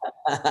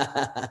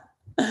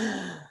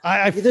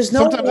 There's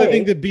no sometimes way. I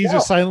think that bees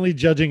are silently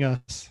judging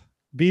us.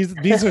 Bees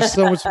are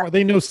so much more.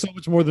 They know so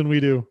much more than we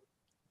do.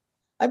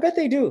 I bet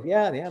they do.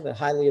 Yeah, the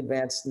highly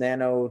advanced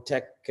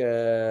nanotech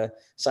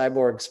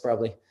cyborgs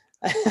probably.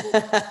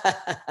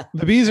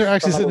 The bees are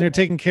actually sitting there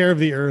taking care of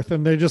the earth,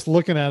 and they're just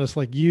looking at us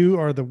like, you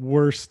are the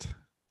worst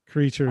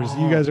creatures.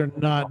 You guys are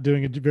not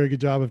doing a very good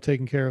job of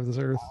taking care of this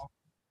earth.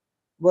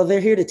 Well,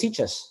 they're here to teach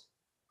us.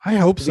 I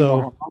hope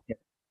so.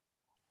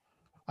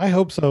 I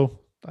hope so.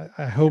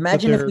 I hope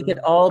Imagine that if we could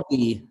all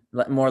be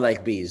more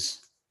like bees.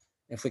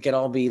 If we could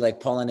all be like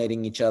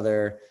pollinating each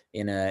other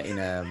in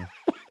a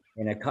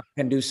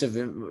conducive,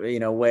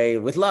 way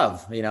with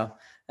love,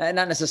 and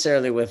not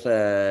necessarily with,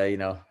 I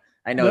know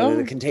the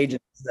no.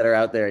 contagions that are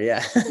out there.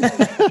 Yeah.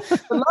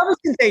 But love is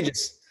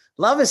contagious.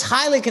 Love is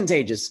highly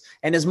contagious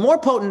and is more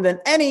potent than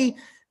any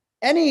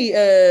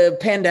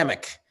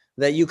pandemic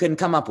that you can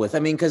come up with. I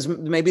mean, because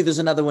maybe there's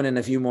another one in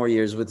a few more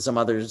years with some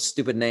other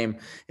stupid name.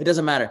 It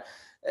doesn't matter.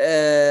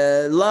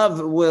 Love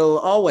will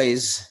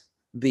always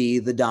be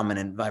the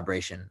dominant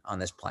vibration on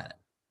this planet.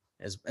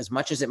 As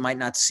much as it might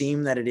not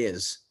seem that it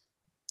is,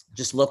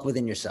 just look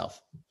within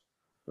yourself.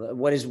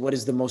 What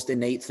is the most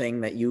innate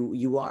thing that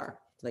you are?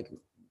 Like,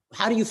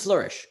 how do you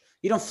flourish?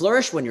 You don't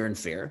flourish when you're in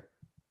fear.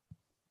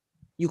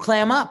 You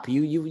clam up.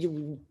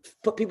 You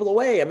put people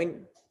away. I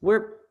mean,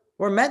 we're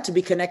meant to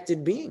be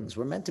connected beings.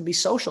 We're meant to be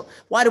social.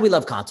 Why do we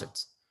love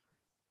concerts?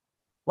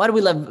 Why do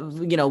we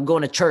love,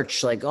 going to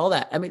church, like all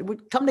that? I mean, we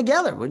come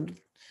together.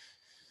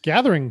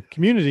 Gathering,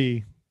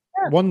 community,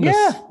 oneness.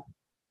 Yeah.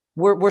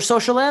 We're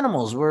social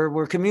animals.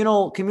 We're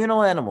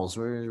communal animals.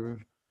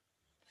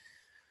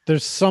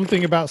 There's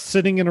something about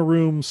sitting in a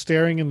room,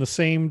 staring in the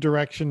same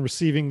direction,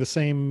 receiving the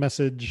same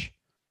message,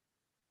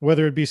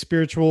 whether it be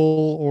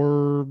spiritual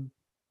or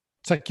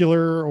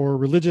secular or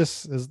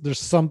religious. There's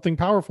something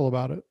powerful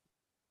about it.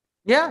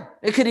 Yeah,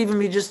 it could even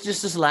be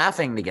just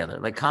laughing together.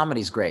 Like,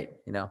 comedy's great,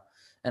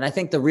 And I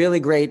think the really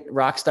great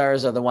rock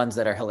stars are the ones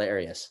that are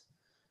hilarious.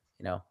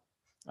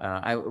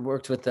 I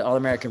worked with the All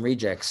American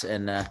Rejects,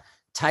 and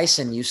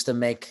Tyson used to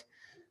make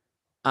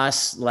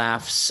us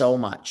laugh so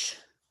much.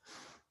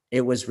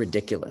 It was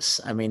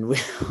ridiculous. I mean,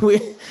 we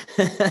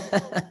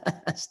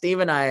Steve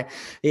and I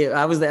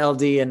was the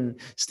LD and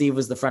Steve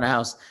was the front of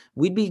house.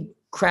 We'd be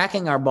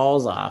cracking our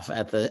balls off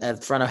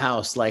at front of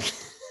house, like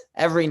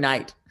every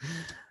night.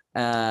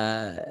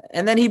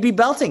 And then he'd be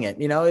belting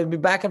it, it'd be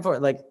back and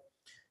forth. Like,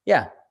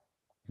 yeah,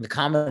 the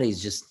comedy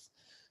is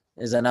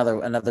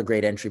another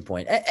great entry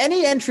point.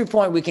 Any entry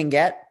point we can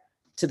get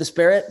to the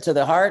spirit, to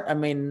the heart. I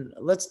mean,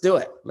 let's do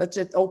it. Let's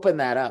just open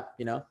that up,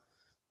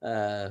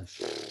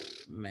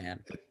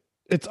 man.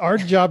 It's our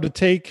job to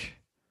take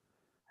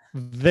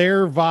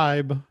their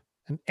vibe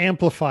and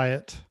amplify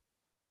it.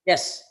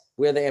 Yes.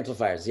 We're the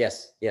amplifiers.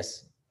 Yes.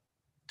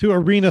 To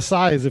arena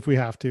size if we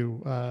have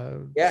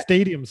to,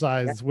 stadium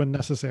size when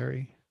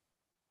necessary.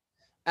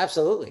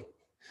 Absolutely.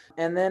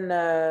 And then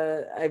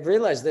I've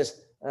realized this,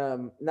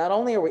 not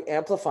only are we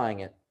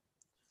amplifying it,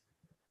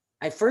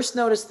 I first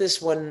noticed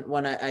this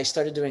when I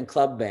started doing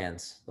club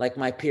bands, like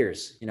my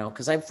peers,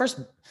 because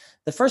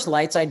the first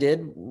lights I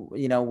did,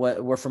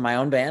 were for my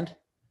own band.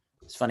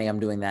 It's funny, I'm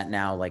doing that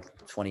now, like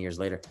 20 years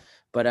later.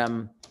 But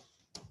and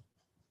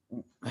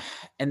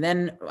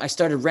then I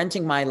started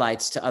renting my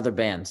lights to other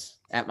bands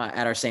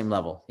at our same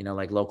level,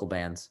 like local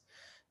bands.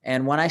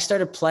 And when I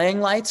started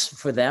playing lights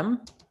for them,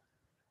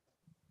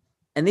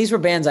 and these were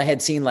bands I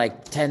had seen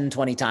like 10,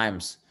 20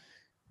 times,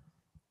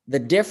 the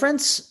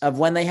difference of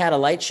when they had a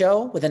light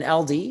show with an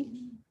LD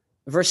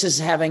versus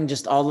having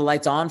just all the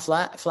lights on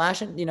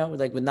flashing,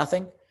 like with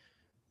nothing,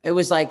 it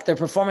was like their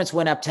performance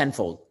went up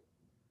tenfold.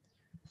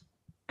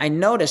 I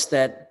noticed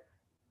that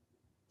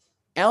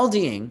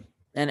LDing,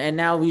 and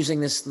now using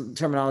this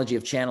terminology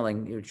of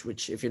channeling,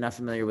 which if you're not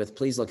familiar with,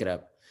 please look it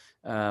up.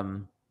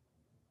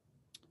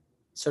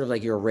 Sort of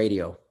like your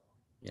radio,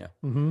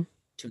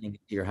 tuning into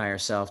your higher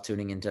self,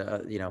 tuning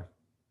into,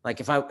 like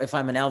if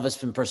I'm an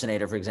Elvis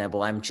impersonator, for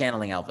example, I'm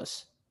channeling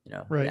Elvis,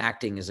 right.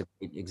 Acting is a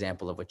great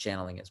example of what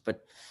channeling is.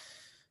 But,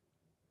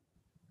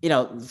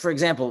 for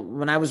example,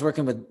 when I was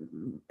working with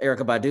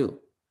Erykah Badu,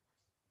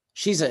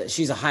 she's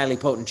a highly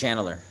potent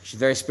channeler. She's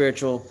very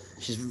spiritual.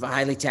 She's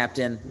highly tapped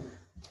in.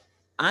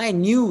 I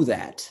knew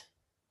that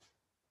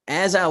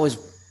as I was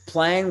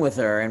playing with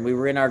her and we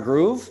were in our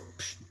groove,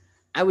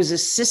 I was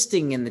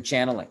assisting in the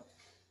channeling.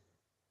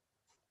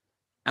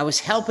 I was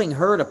helping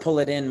her to pull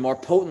it in more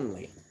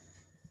potently.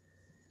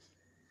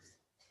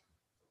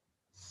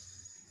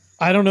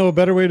 I don't know a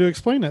better way to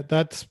explain it.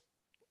 That's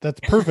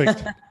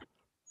perfect.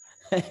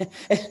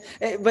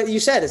 But you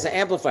said it's an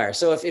amplifier.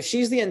 So if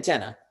she's the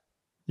antenna,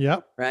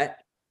 yep, right,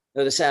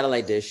 or the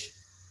satellite dish,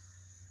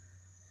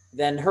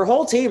 then her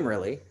whole team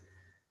really,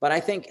 but I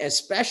think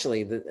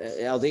especially the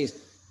LDs,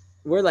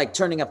 we're like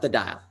turning up the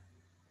dial.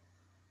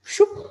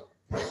 Shoop.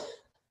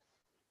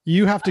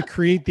 You have to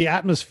create the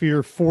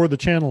atmosphere for the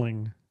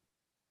channeling.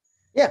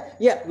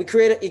 Yeah, we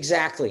create it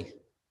exactly.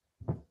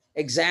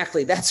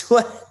 That's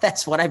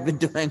what I've been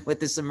doing with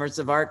this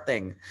immersive art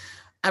thing.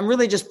 I'm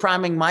really just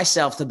priming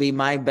myself to be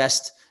my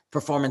best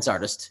performance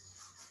artist,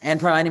 and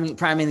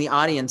priming the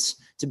audience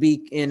to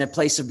be in a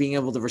place of being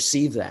able to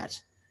receive that,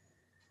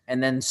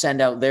 and then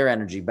send out their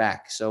energy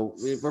back. So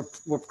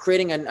we're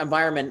creating an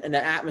environment and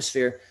an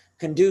atmosphere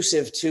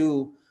conducive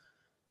to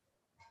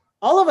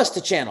all of us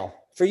to channel.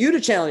 For you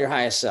to channel your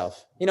highest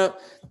self.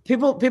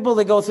 People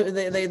they go through,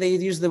 they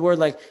use the word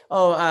like,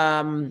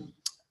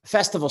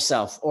 festival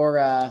self,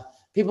 or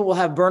people will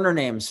have burner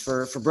names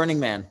for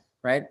Burning Man,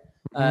 right?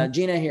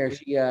 Gina here,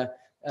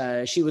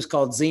 she was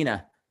called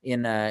Xena,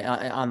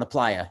 on the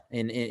playa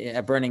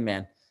at Burning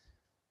Man.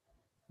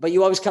 But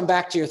you always come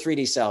back to your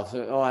 3D self.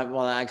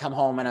 I come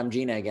home and I'm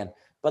Gina again.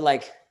 But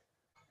like,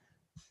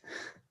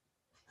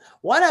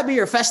 why not be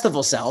your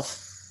festival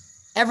self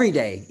every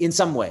day in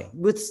some way,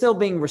 with still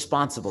being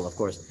responsible, of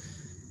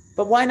course?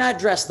 But why not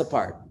dress the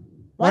part?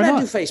 Why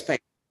not do face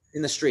paint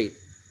in the street?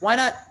 Why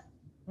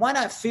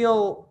not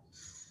feel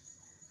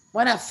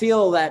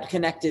that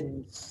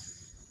connected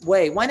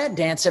way? Why not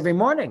dance every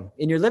morning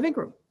in your living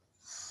room?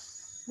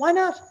 Why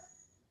not?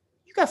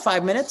 You got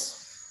 5 minutes.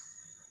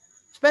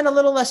 Spend a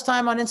little less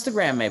time on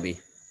Instagram, maybe.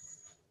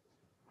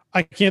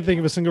 I can't think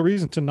of a single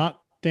reason to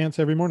not dance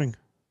every morning.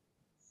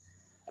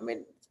 I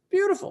mean, it's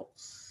beautiful.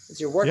 It's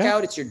your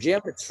workout. It's your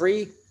gym. It's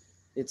free.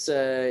 It's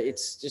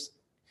just,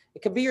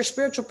 it could be your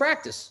spiritual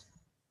practice.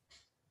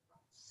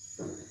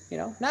 You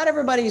know, not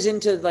everybody's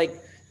into like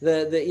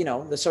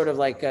the sort of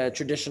like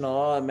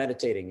traditional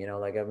meditating, you know,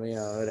 like,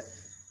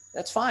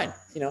 that's fine.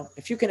 You know,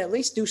 if you can at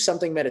least do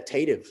something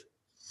meditative,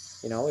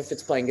 you know, if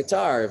it's playing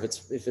guitar, if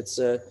it's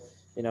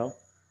you know,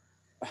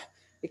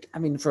 I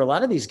mean, for a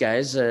lot of these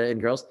guys and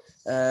girls,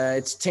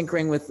 it's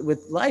tinkering with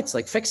lights,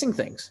 like fixing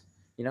things,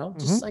 you know,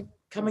 just like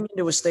coming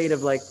into a state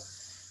of like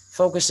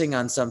focusing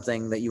on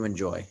something that you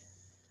enjoy.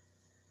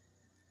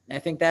 And I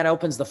think that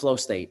opens the flow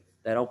state.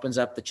 That opens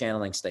up the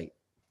channeling state.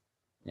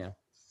 You know,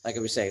 like I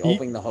was saying,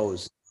 opening the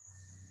hose.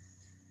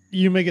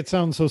 You make it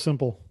sound so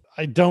simple.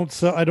 I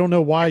don't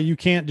know why you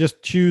can't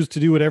just choose to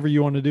do whatever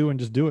you want to do and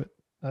just do it.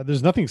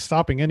 There's nothing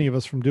stopping any of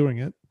us from doing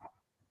it.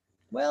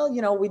 Well,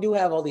 you know, we do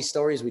have all these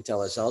stories we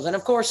tell ourselves, and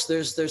of course,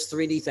 there's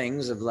 3D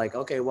things of like,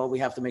 okay, well, we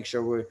have to make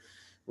sure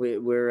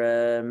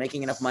we're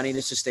making enough money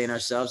to sustain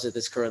ourselves at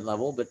this current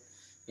level. But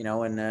you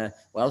know, and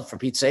well, for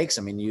Pete's sakes,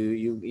 I mean,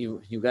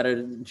 you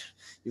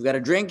gotta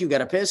drink, you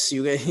gotta piss,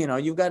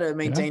 you've got to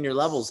maintain your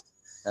levels.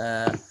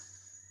 But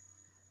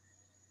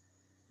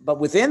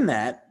within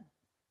that,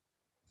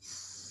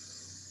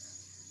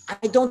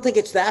 I don't think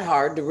it's that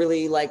hard to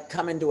really like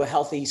come into a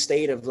healthy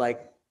state of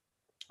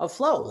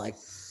flow. Like,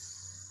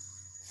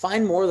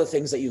 find more of the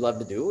things that you love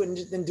to do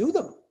and do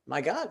them.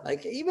 My God,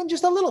 like even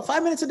just a little,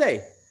 5 minutes a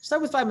day.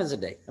 Start with 5 minutes a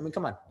day. I mean,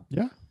 come on.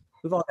 Yeah.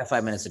 We've all got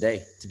 5 minutes a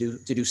day to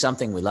do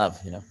something we love.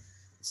 You know,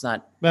 it's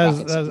not.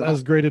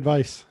 That's great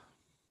advice.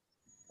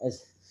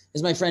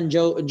 As my friend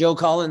Joe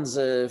Collins,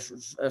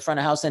 front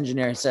of house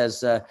engineer,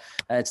 says,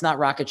 it's not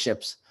rocket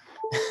ships.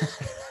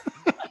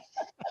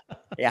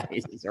 Yeah,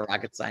 he's a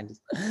rocket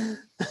scientist.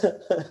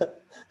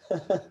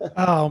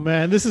 Oh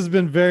man, this has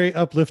been very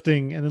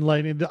uplifting and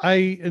enlightening.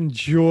 I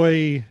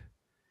enjoy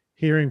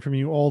hearing from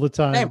you all the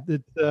time.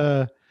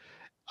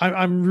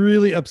 I'm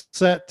really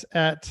upset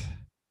at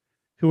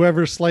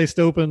whoever sliced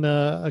open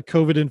a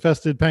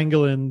COVID-infested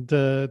pangolin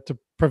to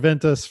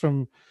prevent us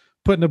from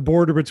putting a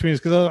border between us.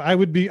 Because I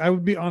would be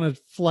on a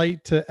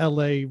flight to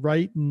LA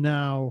right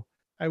now.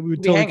 I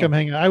would totally come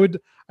hang out.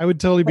 I would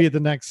totally be at the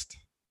next.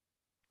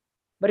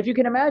 But if you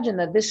can imagine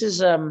that this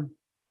is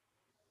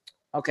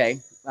okay,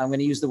 I'm going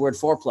to use the word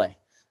foreplay.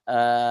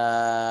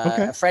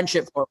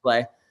 Friendship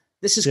foreplay.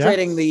 This is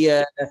creating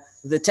the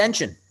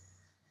tension.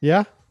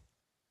 Yeah.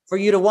 For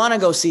you to want to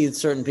go see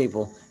certain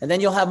people. And then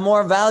you'll have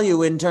more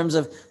value in terms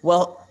of,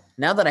 well,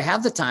 now that I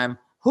have the time,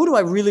 who do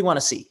I really want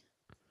to see?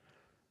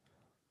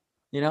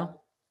 You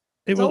know?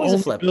 It will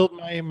only build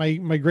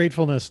my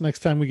gratefulness next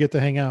time we get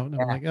to hang out.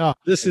 And I'm like, oh,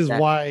 this is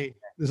why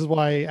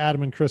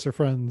Adam and Chris are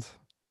friends.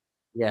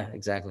 Yeah,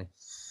 exactly.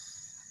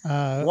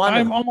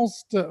 I'm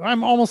almost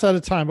out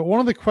of time, but one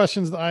of the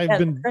questions that I've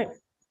been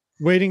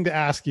waiting to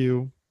ask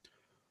you,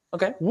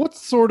 okay, what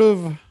sort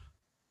of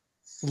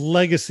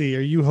legacy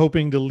are you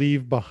hoping to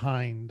leave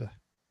behind?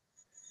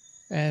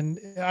 And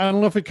I don't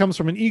know if it comes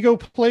from an ego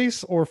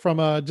place or from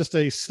just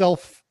a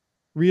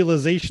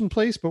self-realization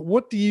place, but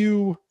what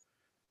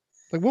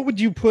would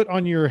you put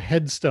on your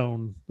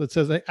headstone that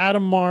says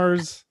Adam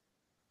Mars,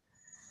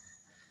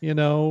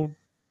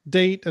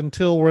 date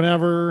until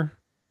whenever?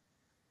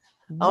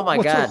 Oh my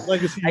God. Sort of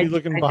legacy are you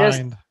looking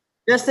behind?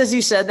 Just as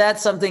you said that,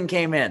 something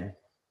came in.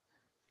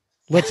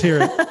 Let's hear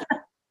it.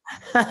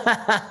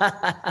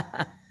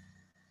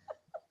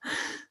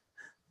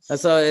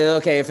 So,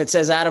 okay, if it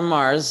says Adam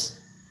Mars,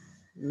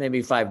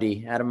 maybe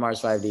 5D, Adam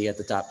Mars 5D at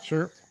the top.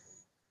 Sure.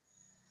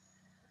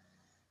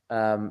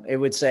 It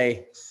would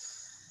say,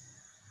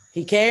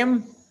 he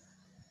came,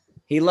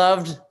 he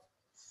loved,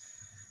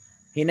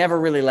 he never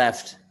really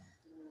left.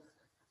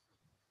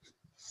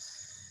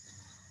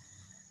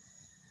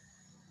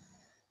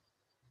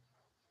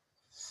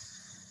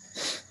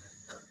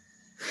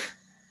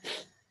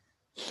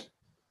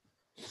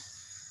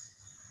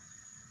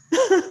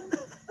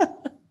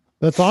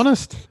 That's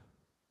honest.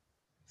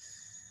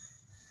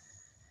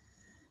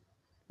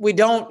 We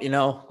don't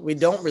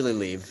really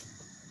leave.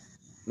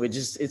 We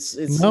just,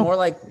 it's more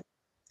like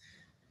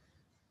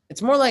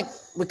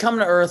we come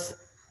to Earth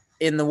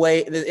in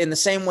the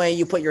same way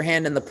you put your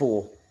hand in the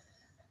pool.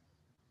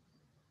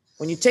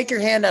 When you take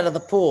your hand out of the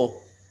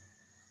pool,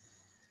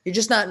 you're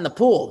just not in the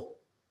pool.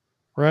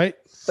 Right.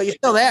 But you're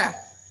still there.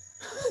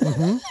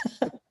 Mm-hmm.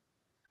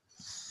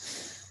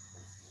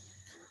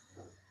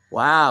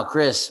 Wow,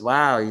 Chris.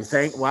 Wow. You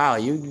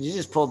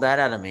just pulled that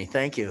out of me.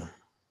 Thank you.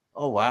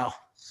 Oh, wow.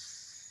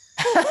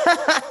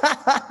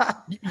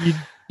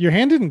 Your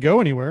hand didn't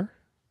go anywhere.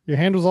 Your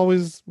hand was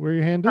always where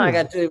your hand is. I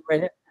got two right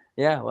here.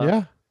 Yeah. Well.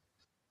 Yeah.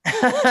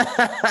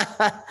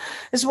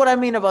 This is what I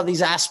mean about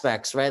these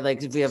aspects, right?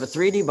 Like if we have a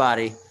 3D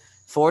body,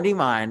 4D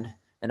mind,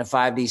 and a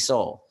 5D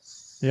soul.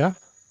 Yeah.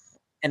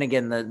 And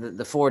again,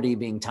 the 4D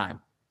being time,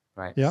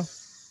 right? Yeah.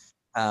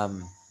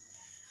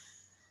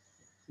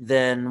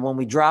 Then when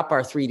we drop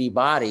our 3D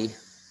body,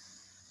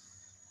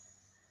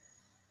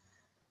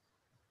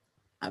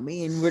 I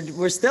mean,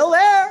 we're still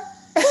there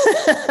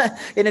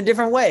in a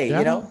different way, Yeah.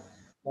 you know?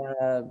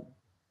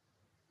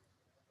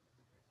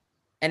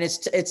 And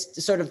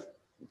it's sort of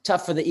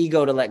tough for the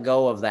ego to let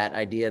go of that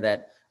idea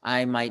that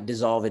I might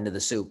dissolve into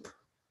the soup.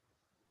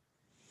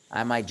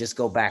 I might just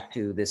go back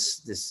to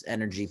this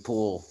energy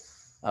pool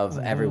of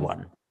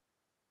everyone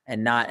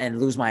and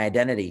lose my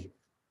identity.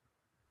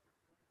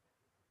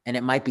 And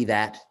it might be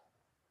that,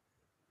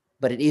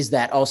 but it is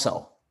that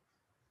also.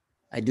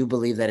 I do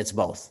believe that it's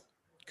both.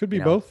 Could be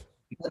both.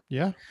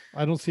 Yeah.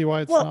 I don't see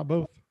why it's not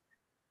both.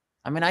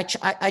 I mean, I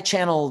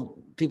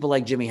channel people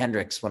like Jimi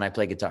Hendrix when I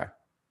play guitar.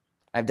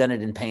 I've done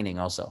it in painting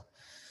also.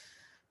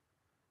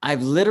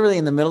 I've literally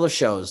in the middle of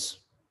shows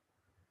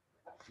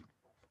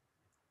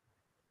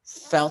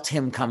felt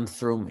him come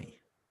through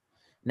me.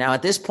 Now,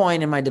 at this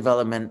point in my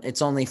development,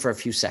 it's only for a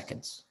few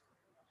seconds.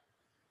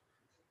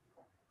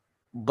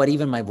 But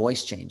even my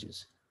voice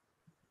changes.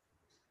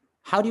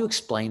 How do you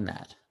explain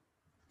that?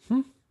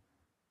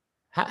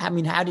 How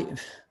do you,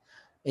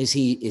 is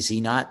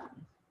he not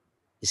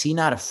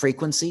a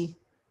frequency,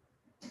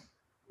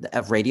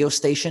 a radio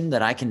station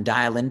that I can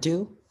dial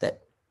into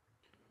that,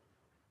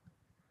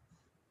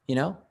 you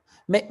know,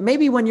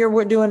 maybe when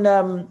we're doing,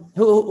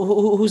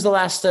 who's the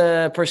last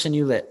person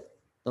you lit?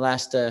 The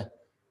last,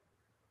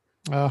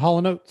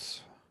 Hall &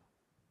 Oates.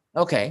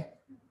 Okay.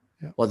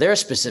 Yeah. Well, they're a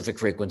specific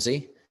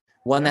frequency,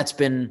 one that's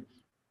been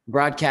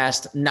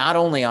broadcast not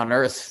only on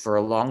Earth for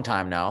a long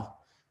time now,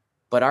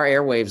 but our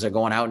airwaves are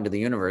going out into the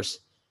universe.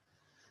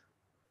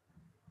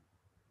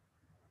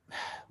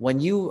 When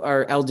you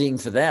are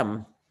LDing for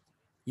them,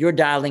 you're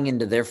dialing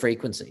into their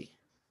frequency.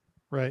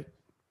 Right.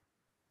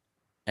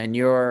 And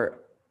you're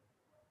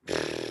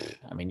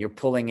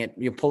pulling it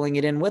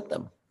in with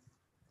them,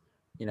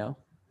 you know?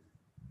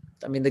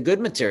 I mean, the good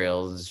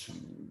material is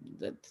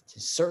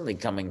certainly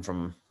coming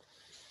from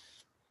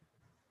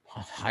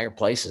higher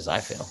places, I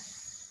feel.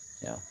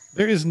 Yeah.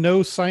 There is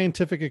no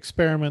scientific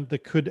experiment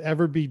that could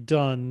ever be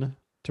done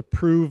to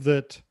prove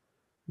that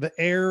the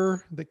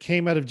air that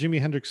came out of Jimi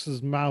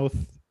Hendrix's mouth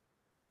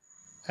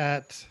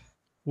at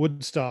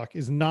Woodstock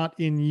is not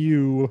in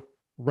you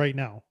right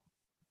now.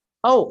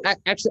 Oh,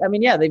 actually, I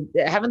mean, yeah,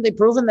 haven't they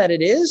proven that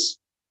it is?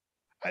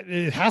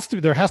 It has to.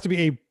 There has to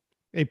be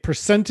a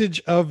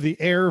percentage of the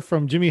air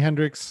from Jimi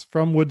Hendrix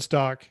from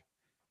Woodstock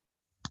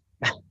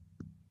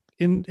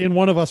in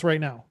one of us right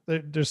now.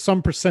 There's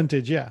some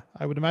percentage. Yeah,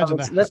 I would imagine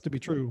that has to be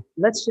true.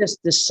 Let's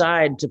just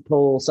decide to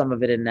pull some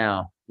of it in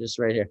now, just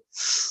right here.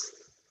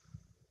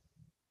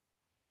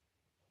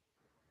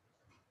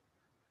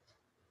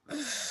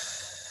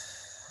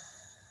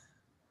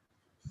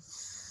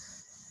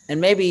 And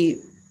maybe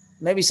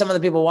some of the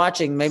people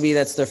watching, maybe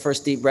that's their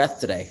first deep breath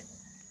today.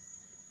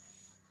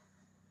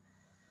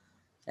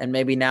 And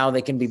maybe now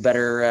they can be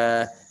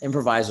better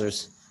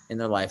improvisers in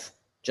their life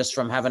just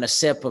from having a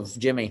sip of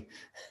Jimmy.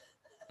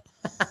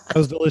 That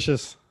was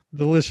delicious.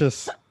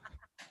 Delicious.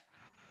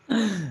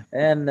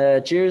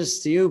 And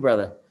cheers to you,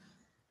 brother.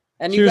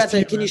 And cheers,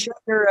 you got can you show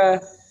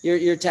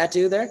your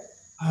tattoo there?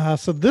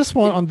 So this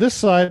one on this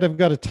side, I've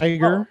got a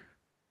tiger. Oh.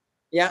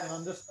 Yeah. And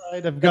on this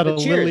side, I've got a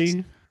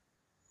lily.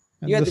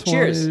 And you had the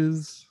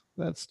cheers.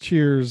 That's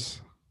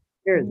cheers.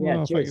 Cheers.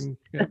 Yeah. Cheers.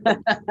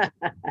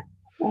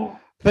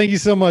 Thank you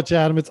so much,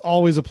 Adam. It's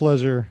always a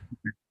pleasure.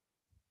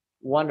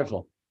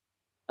 Wonderful.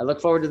 I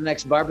look forward to the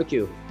next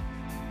barbecue.